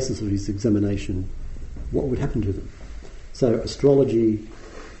 on the basis of his examination, what would happen to them. So astrology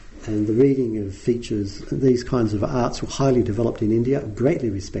and the reading of features, these kinds of arts were highly developed in India, greatly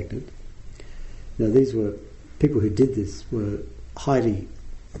respected. Now, these were people who did this were highly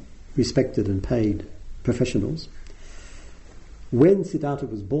respected and paid professionals. When Siddhartha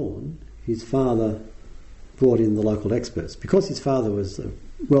was born, his father brought in the local experts. Because his father was a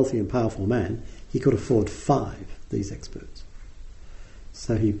wealthy and powerful man, he could afford 5 these experts.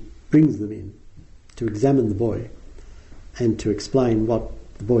 So he brings them in to examine the boy and to explain what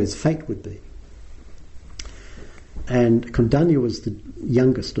the boy's fate would be. And Kondañña was the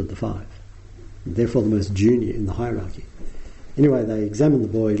youngest of the 5, and therefore the most junior in the hierarchy. Anyway, they examine the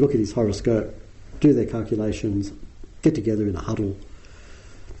boy, look at his horoscope, do their calculations, get together in a huddle.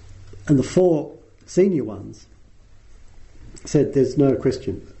 And the 4 senior ones said, there's no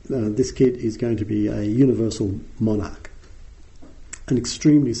question, this kid is going to be a universal monarch, an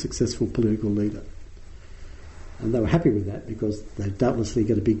extremely successful political leader. And they were happy with that because they'd doubtlessly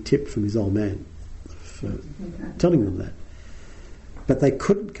get a big tip from his old man for telling them that. But they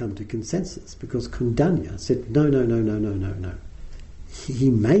couldn't come to consensus because Kondañña said, no. He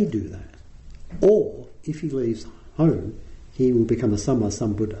may do that. Or, if he leaves home, he will become a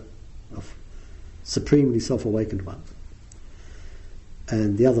Sambuddha, a supremely self-awakened one.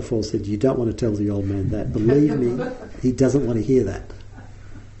 And the other 4 said, you don't want to tell the old man that. Believe me, he doesn't want to hear that.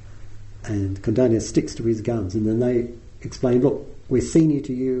 And Kondañña sticks to his guns, and then they explain, look, we're senior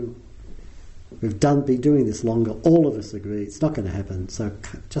to you, we've been doing this longer, all of us agree it's not going to happen, so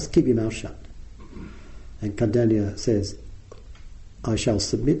just keep your mouth shut. And Kondañña says, I shall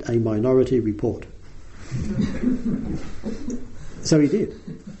submit a minority report. So he did.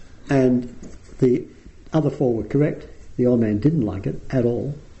 And the other 4 were correct. The old man didn't like it at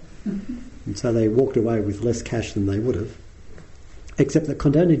all. And so they walked away with less cash than they would have. Except that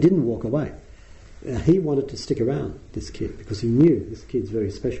Kondañña didn't walk away. He wanted to stick around this kid because he knew this kid's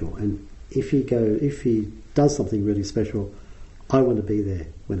very special, and if he does something really special, I want to be there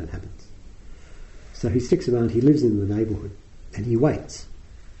when it happens. So he sticks around, he lives in the neighbourhood, and he waits.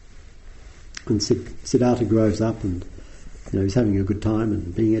 And Siddhartha grows up, and he's having a good time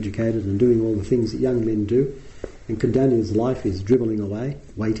and being educated and doing all the things that young men do. And Kondañña's life is dribbling away,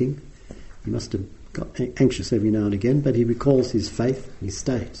 waiting. He must have got anxious every now and again, but he recalls his faith and he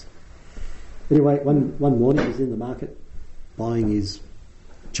stays. Anyway, one morning he's in the market buying his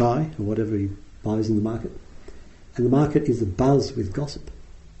chai or whatever he buys in the market, and the market is abuzz with gossip,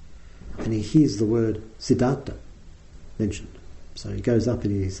 and he hears the word Siddhartha mentioned. So he goes up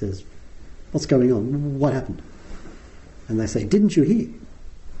and he says, what's going on? What happened? And they say, didn't you hear?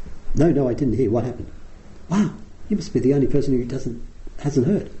 No, I didn't hear. What happened? Wow, you must be the only person who hasn't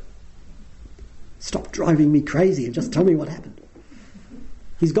heard. Stop driving me crazy and just tell me what happened.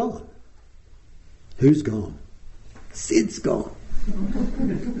 He's gone. Who's gone? Sid's gone.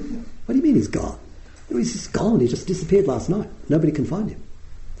 What do you mean he's gone? He's just gone. He just disappeared last night. Nobody can find him.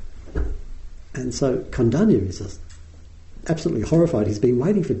 And so Kondañña is just absolutely horrified. He's been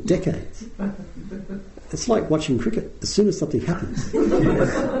waiting for decades. It's like watching cricket. As soon as something happens,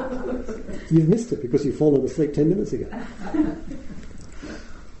 you've missed it because you've fallen asleep 10 minutes ago.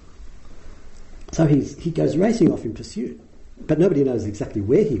 So he goes racing off in pursuit, but nobody knows exactly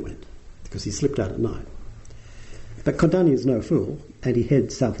where he went because he slipped out at night. But Kondañña is no fool, and he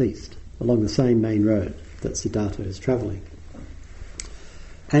heads southeast along the same main road that Siddhartha is travelling.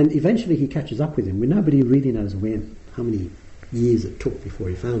 And eventually he catches up with him. Nobody really knows when, how many years it took before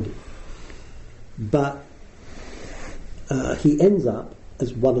he found him. But he ends up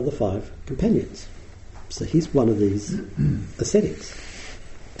as one of the 5 companions. So he's one of these ascetics.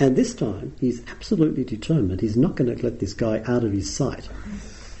 And this time he's absolutely determined he's not going to let this guy out of his sight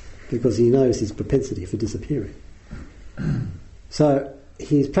because he knows his propensity for disappearing. So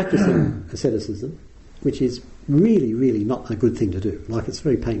he's practicing asceticism, which is really, really not a good thing to do. Like, it's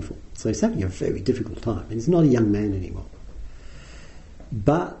very painful. So he's having a very difficult time, and he's not a young man anymore.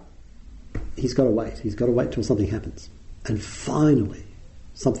 But he's got to wait. He's got to wait till something happens. And finally,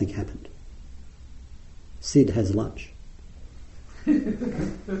 something happened. Sid has lunch.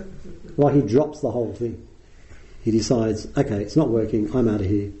 Like, he drops the whole thing. He decides, okay, it's not working, I'm out of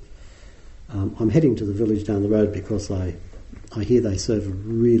here. I'm heading to the village down the road because I hear they serve a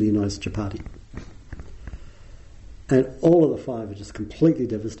really nice chapati. And all of the 5 are just completely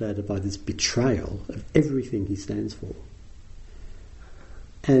devastated by this betrayal of everything he stands for.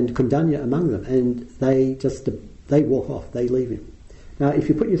 And Kondanya among them, and they walk off, they leave him. Now, if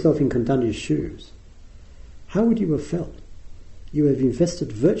you put yourself in Kondanya's shoes, how would you have felt? You have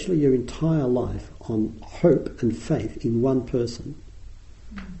invested virtually your entire life on hope and faith in one person,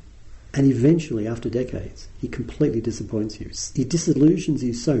 and eventually, after decades, he completely disappoints you. He disillusions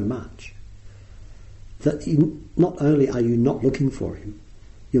you so much that not only are you not looking for him,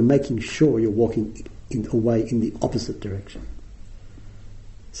 you're making sure you're walking away in the opposite direction.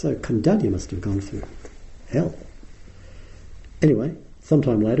 So Kondanya must have gone through hell. Anyway,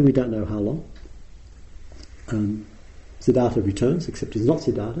 sometime later, we don't know how long, Siddhartha returns, except he's not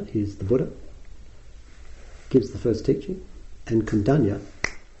Siddhartha, he's the Buddha, gives the first teaching, and Kondanya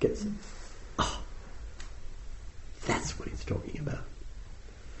gets it. Oh, that's what he's talking about.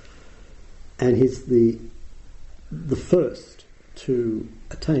 And he's the first to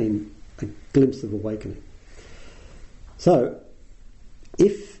attain a glimpse of awakening. So,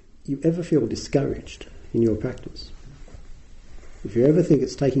 if you ever feel discouraged in your practice, if you ever think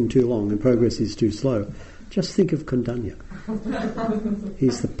it's taking too long and progress is too slow, just think of Kondanya.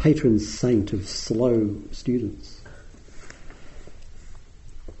 He's the patron saint of slow students.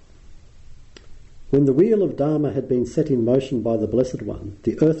 When the wheel of Dharma had been set in motion by the Blessed One,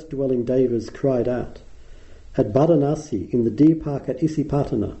 the earth-dwelling Devas cried out, "At Varanasi, in the deer park at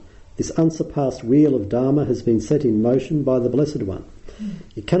Isipatana, this unsurpassed wheel of Dharma has been set in motion by the Blessed One.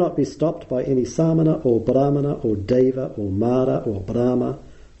 It cannot be stopped by any Samana or Brahmana or Deva or Mara or Brahma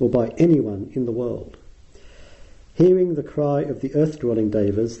or by anyone in the world." Hearing the cry of the earth-dwelling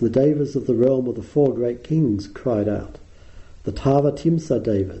Devas, the Devas of the realm of the 4 great kings cried out. The Tavatimsa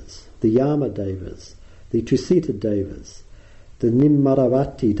Devas, the Yama Devas, the Tusita Devas, the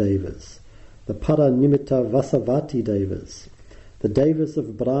Nimmaravati Devas, the Paranimitta Vasavati Devas, the Devas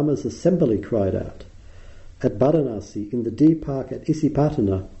of Brahma's assembly cried out. At Varanasi, in the deer park at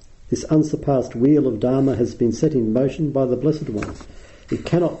Isipatana, this unsurpassed wheel of Dharma has been set in motion by the Blessed One. It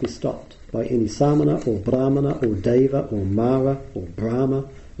cannot be stopped by any Samana or Brahmana or Deva or Mara or Brahma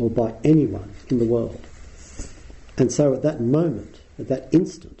or by anyone in the world. And so at that moment, at that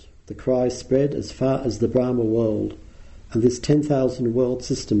instant, the cry spread as far as the Brahma world, and this 10,000 world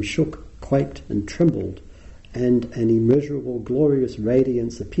system shook, quaked and trembled, and an immeasurable glorious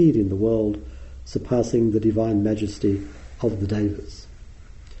radiance appeared in the world, surpassing the divine majesty of the Devas.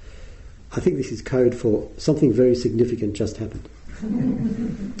 I think this is code for something very significant just happened.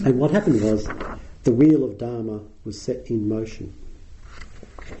 And what happened was the wheel of Dharma was set in motion.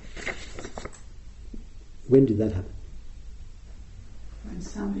 When did that happen? When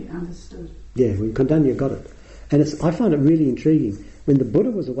somebody understood. Yeah, when Kondanya got it. And I find it really intriguing. When the Buddha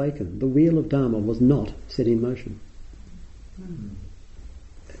was awakened, the wheel of Dharma was not set in motion.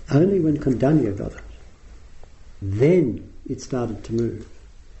 Only when Kondanya got it, then it started to move.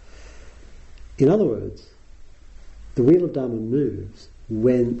 In other words, the wheel of Dharma moves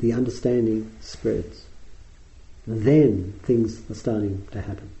when the understanding spreads. Then things are starting to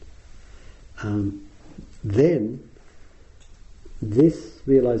happen. Then this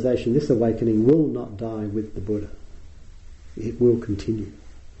realization, this awakening will not die with the Buddha. It will continue.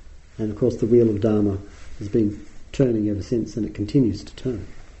 And of course the wheel of Dharma has been turning ever since, and it continues to turn.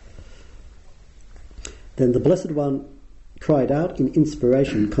 Then the Blessed One cried out in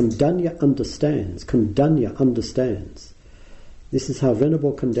inspiration, "Kondanya understands, Kondanya understands." This is how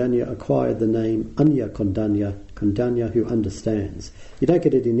Venerable Kondanya acquired the name Anya Kondanya, Kondanya who understands. You don't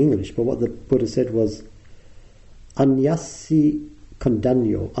get it in English, but what the Buddha said was Anyasi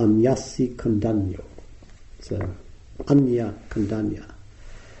Kondanyo, Anyasi Kondanyo. So, Anya Kondanya.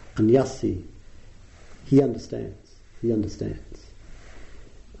 Anyasi, he understands, he understands.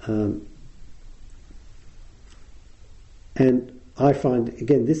 And I find,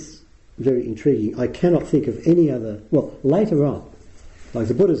 again, this very intriguing. I cannot think of any other... Well, later on, like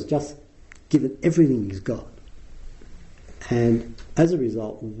the Buddha's just given everything he's got. And as a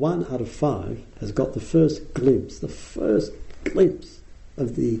result, 1 out of 5 has got the first glimpse of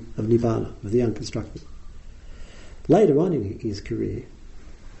Nibbana, of the unconstructed. Later on in his career,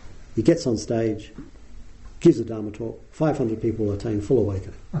 he gets on stage, gives a Dharma talk, 500 people attain full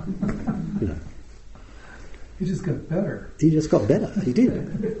awakening. You know. He just got better. He just got better. He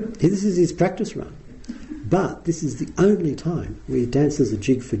did. This is his practice run. But this is the only time where he dances a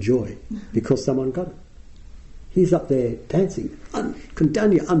jig for joy because someone got it. He's up there dancing.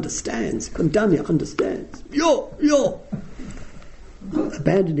 Kundanya understands. Kundanya understands. Yo!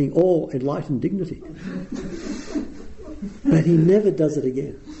 Abandoning all enlightened dignity. But he never does it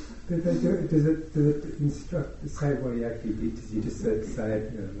again. Does it instruct the same way he actually did? Does he just say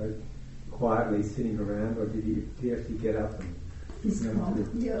it, like quietly sitting around, or did he actually get up and...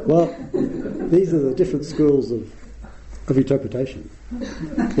 Well, these are the different schools of interpretation.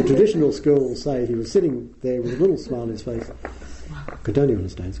 The traditional school will say he was sitting there with a little smile on his face. Kundanya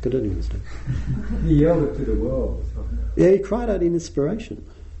understands. He yelled it to the world. Yeah, he cried out in inspiration.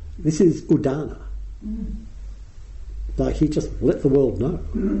 This is udana. Like he just let the world know.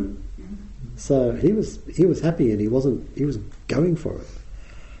 So he was happy, and he was going for it.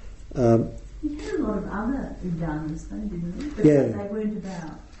 He had a lot of other udanas though, didn't he? But yeah. They weren't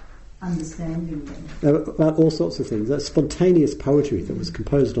about understanding them. About all sorts of things. That spontaneous poetry that was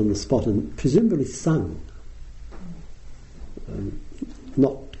composed on the spot and presumably sung.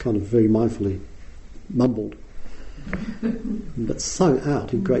 Not kind of very mindfully mumbled, but sung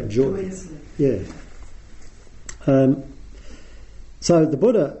out in great joy. Joyously. Yeah. So the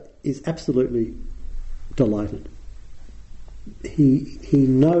Buddha is absolutely delighted. He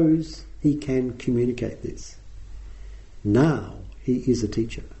knows he can communicate this. Now he is a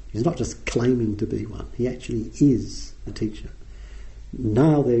teacher. He's not just claiming to be one. He actually is a teacher.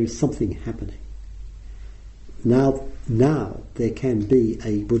 Now there is something happening. Now there can be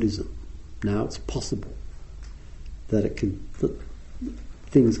a Buddhism. Now it's possible that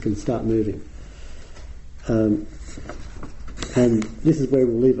things can start moving. And this is where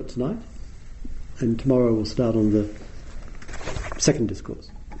we'll leave it tonight. And tomorrow we'll start on the second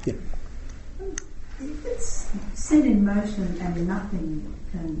discourse. Yeah. If it's set in motion and nothing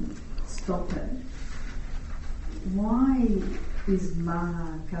can stop it, why is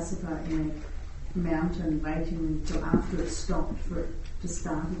Maha Kassapa in a mountain waiting until after it's stopped for it to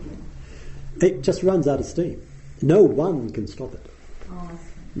start again? It just runs out of steam. No one can stop it. Oh, I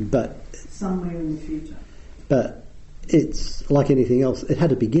see. But somewhere in the future. But it's like anything else. It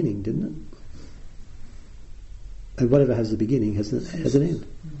had a beginning, didn't it? And whatever has a beginning has an end.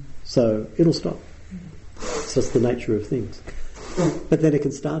 So it'll stop. It's just the nature of things. But then it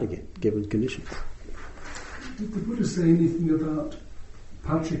can start again, given conditions. Did the Buddha say anything about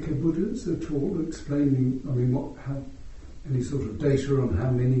Pacceka Buddhas at all, explaining, any sort of data on how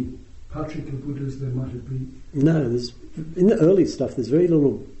many Pacceka Buddhas there might have been? No, in the early stuff there's very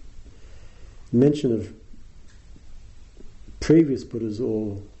little mention of previous Buddhas,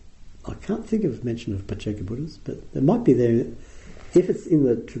 or I can't think of mention of Pacceka Buddhas, but there might be there. If it's in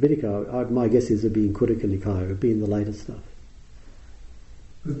the Tripitaka, my guess is it'd be in Khuddaka Nikaya, it'd be in the later stuff.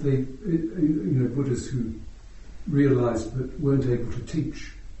 But they, Buddhas who realised but weren't able to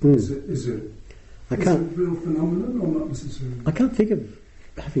teach. Is it a real phenomenon or not necessarily? I can't think of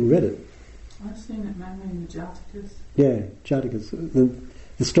having read it. I've seen it mainly in the Jatakas. Yeah, Jatakas,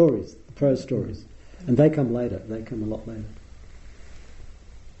 the stories, the prose stories. And they come later, they come a lot later.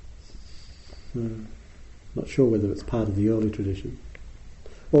 So, not sure whether it's part of the early tradition.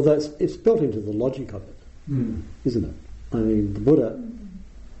 Although it's built into the logic of it, isn't it? I mean, the Buddha,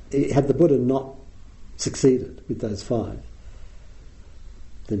 had the Buddha not succeeded with those 5,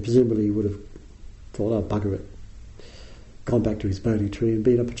 then presumably he would have thought, oh, bugger it, gone back to his Bodhi tree and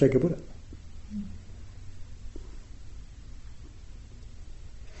been a Pacceka Buddha.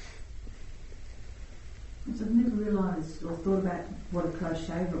 I've never realised or thought about what a close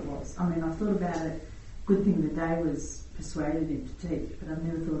shaver was. I mean, I thought about it, good thing the day was persuaded him to teach, but I've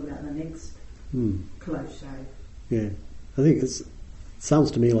never thought about the next close shave. Yeah, I think it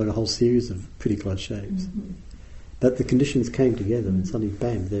sounds to me like a whole series of pretty close shaves. But the conditions came together and suddenly,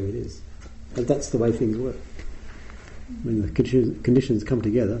 bam, there it is. And that's the way things work. When the conditions come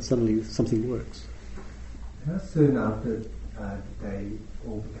together, suddenly something works. How soon after did they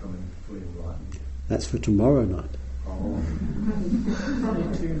all becoming fully enlightened? That's for tomorrow night. Oh.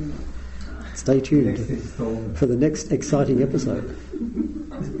 Stay tuned for the next exciting episode.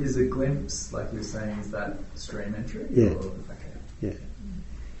 Is a glimpse, like you're saying, is that stream entry? Yeah. Or, Yeah.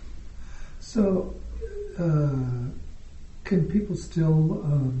 So, can people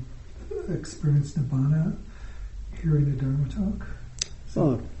still experience nibbana hearing a Dharma talk?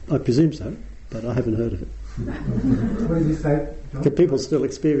 Oh, I presume so, but I haven't heard of it. What did you say, John? Can people still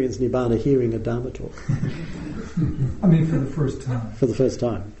experience Nibbana hearing a Dharma talk? I mean, for the first time. For the first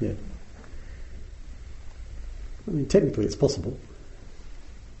time, yeah. I mean, technically it's possible.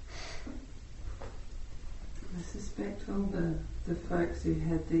 I suspect all the folks who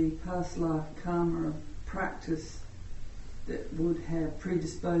had the past life karma of practice that would have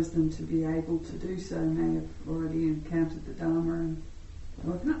predisposed them to be able to do so may have already encountered the Dharma and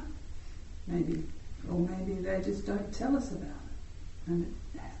woken up. Maybe they just don't tell us about it. And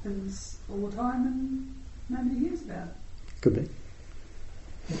it happens all the time and nobody hears about it. Could be.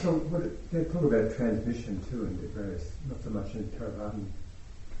 They talk about transmission too in the various, not so much in Theravada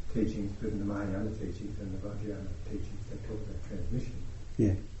teachings, but in the Mahayana teachings and the Vajrayana teachings, they talk about transmission.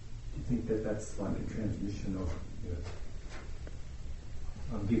 Yeah. Do you think that that's like a transmission of,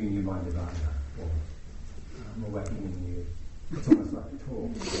 I'm giving you my Nibbana, or I'm awakening you? It's almost like a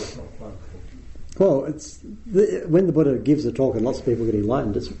talk, but it's not quite a talk. Well, when the Buddha gives a talk and lots of people get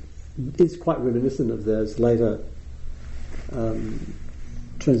enlightened, it's quite reminiscent of those later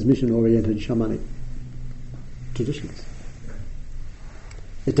transmission-oriented shamanic traditions.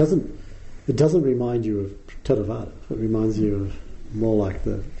 It doesn't remind you of Theravada. It reminds you of more like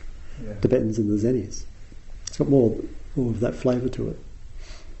the Tibetans and the Zennis. It's got more of that flavour to it.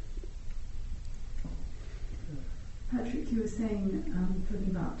 Patrick, you were saying, talking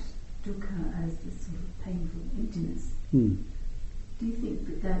about dukkha as this sort of painful emptiness. Mm. Do you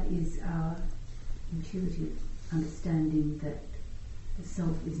think that is our intuitive understanding that the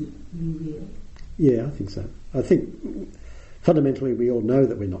self isn't really real? Yeah, I think so. I think fundamentally we all know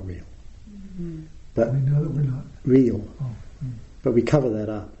that we're not real. Mm-hmm. But We know that we're not. real. Oh, But we cover that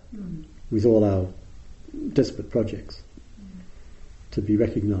up with all our desperate projects to be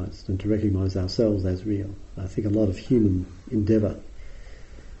recognised and to recognise ourselves as real. I think a lot of human endeavour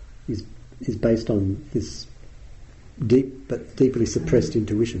is based on this deep but deeply suppressed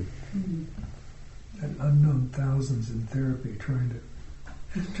intuition. And unknown thousands in therapy trying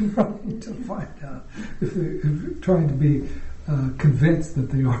to find out, if trying to be convinced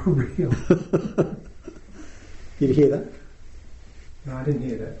that they are real. Did you hear that? No, I didn't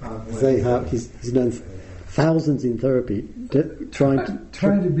hear that. Say how he's known thousands in therapy trying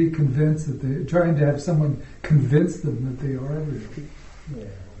to be convinced that trying to have someone convince them that they are real. Yeah,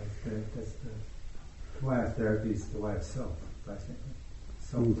 well, that's the way of therapy is the way of self, basically.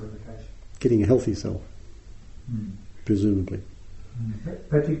 Self-purification. getting a healthy self, presumably.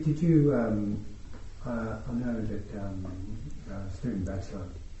 Patrick, did you, I know that Stephen Batchelor,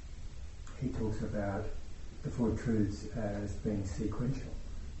 he talks about the Four Truths as being sequential,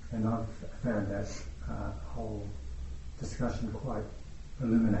 and I've found that whole discussion quite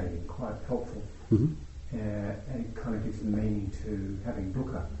illuminating, quite helpful, and it kind of gives a meaning to having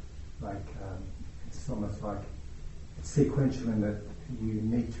dukkha. Like it's almost like it's sequential in that you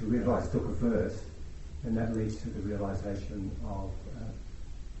need to realise dukkha first, and that leads to the realisation of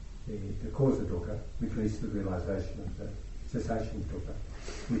the cause of dukkha, which leads to the realisation of the cessation of dukkha,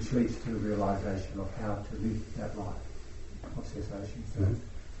 which leads to the realisation of how to live that life of cessation. So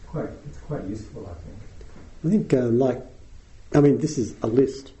it's quite useful, I think. I think, this is a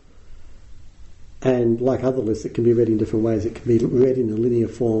list, and like other lists, it can be read in different ways. It can be read in a linear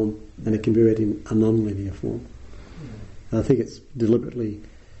form, and it can be read in a non-linear form. I think it's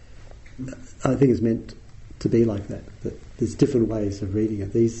meant to be like that there's different ways of reading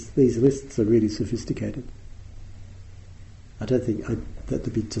it. These lists are really sophisticated. I don't think that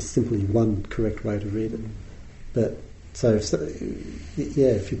would be just simply one correct way to read it. But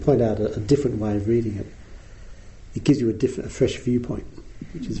if you point out a different way of reading it, it gives you a fresh viewpoint,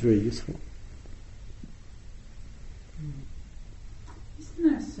 which is very useful. Isn't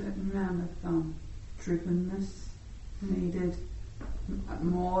there a certain amount of drivenness needed,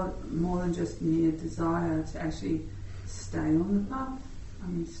 more than just mere desire to actually stay on the path? I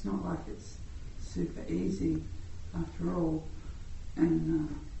mean, it's not like it's super easy after all, and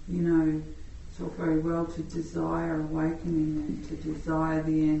it's all very well to desire awakening and to desire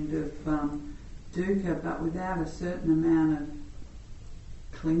the end of dukkha, but without a certain amount of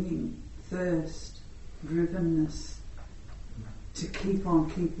clinging, thirst, drivenness to keep on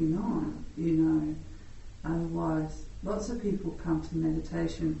keeping on, otherwise lots of people come to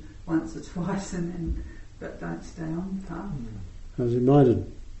meditation once or twice but don't stay on the path. I was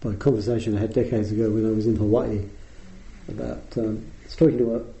reminded by a conversation I had decades ago when I was in Hawaii, about I was talking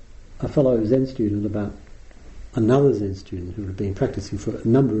to a fellow Zen student about another Zen student who had been practicing for a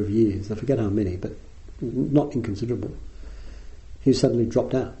number of years. I forget how many, but not inconsiderable. He suddenly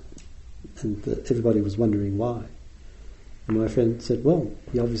dropped out, and everybody was wondering why. And my friend said, well,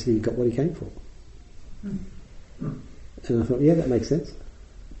 he obviously got what he came for. And I thought, yeah, that makes sense.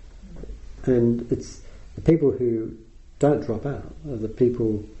 And it's the people who don't drop out are the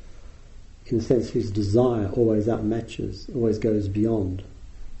people, in a sense, whose desire always outmatches, always goes beyond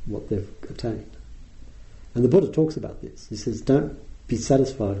what they've attained. And the Buddha talks about this. He says, don't be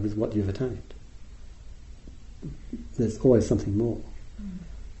satisfied with what you've attained. There's always something more.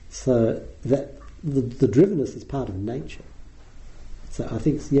 So that the drivenness is part of nature. So I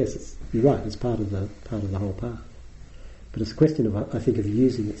think, yes, you're right, it's part of the whole path. But it's a question of, I think, of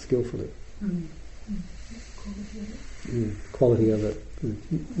using it skillfully. Quality of it.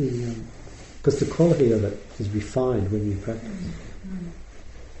 Because the quality of it is refined when you practice.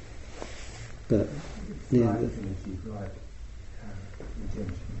 But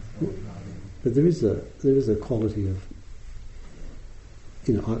but there is a quality of,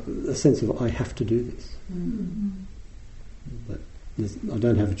 a sense of I have to do this. But I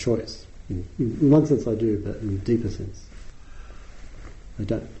don't have a choice. In one sense I do, but in a deeper sense I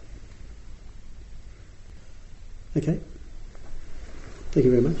don't. Okay. Thank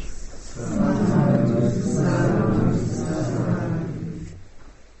you very much.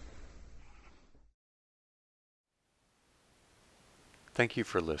 Thank you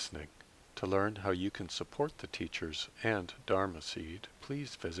for listening. To learn how you can support the teachers and Dharma Seed,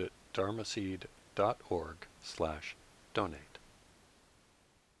 please visit dharmaseed.org/donate.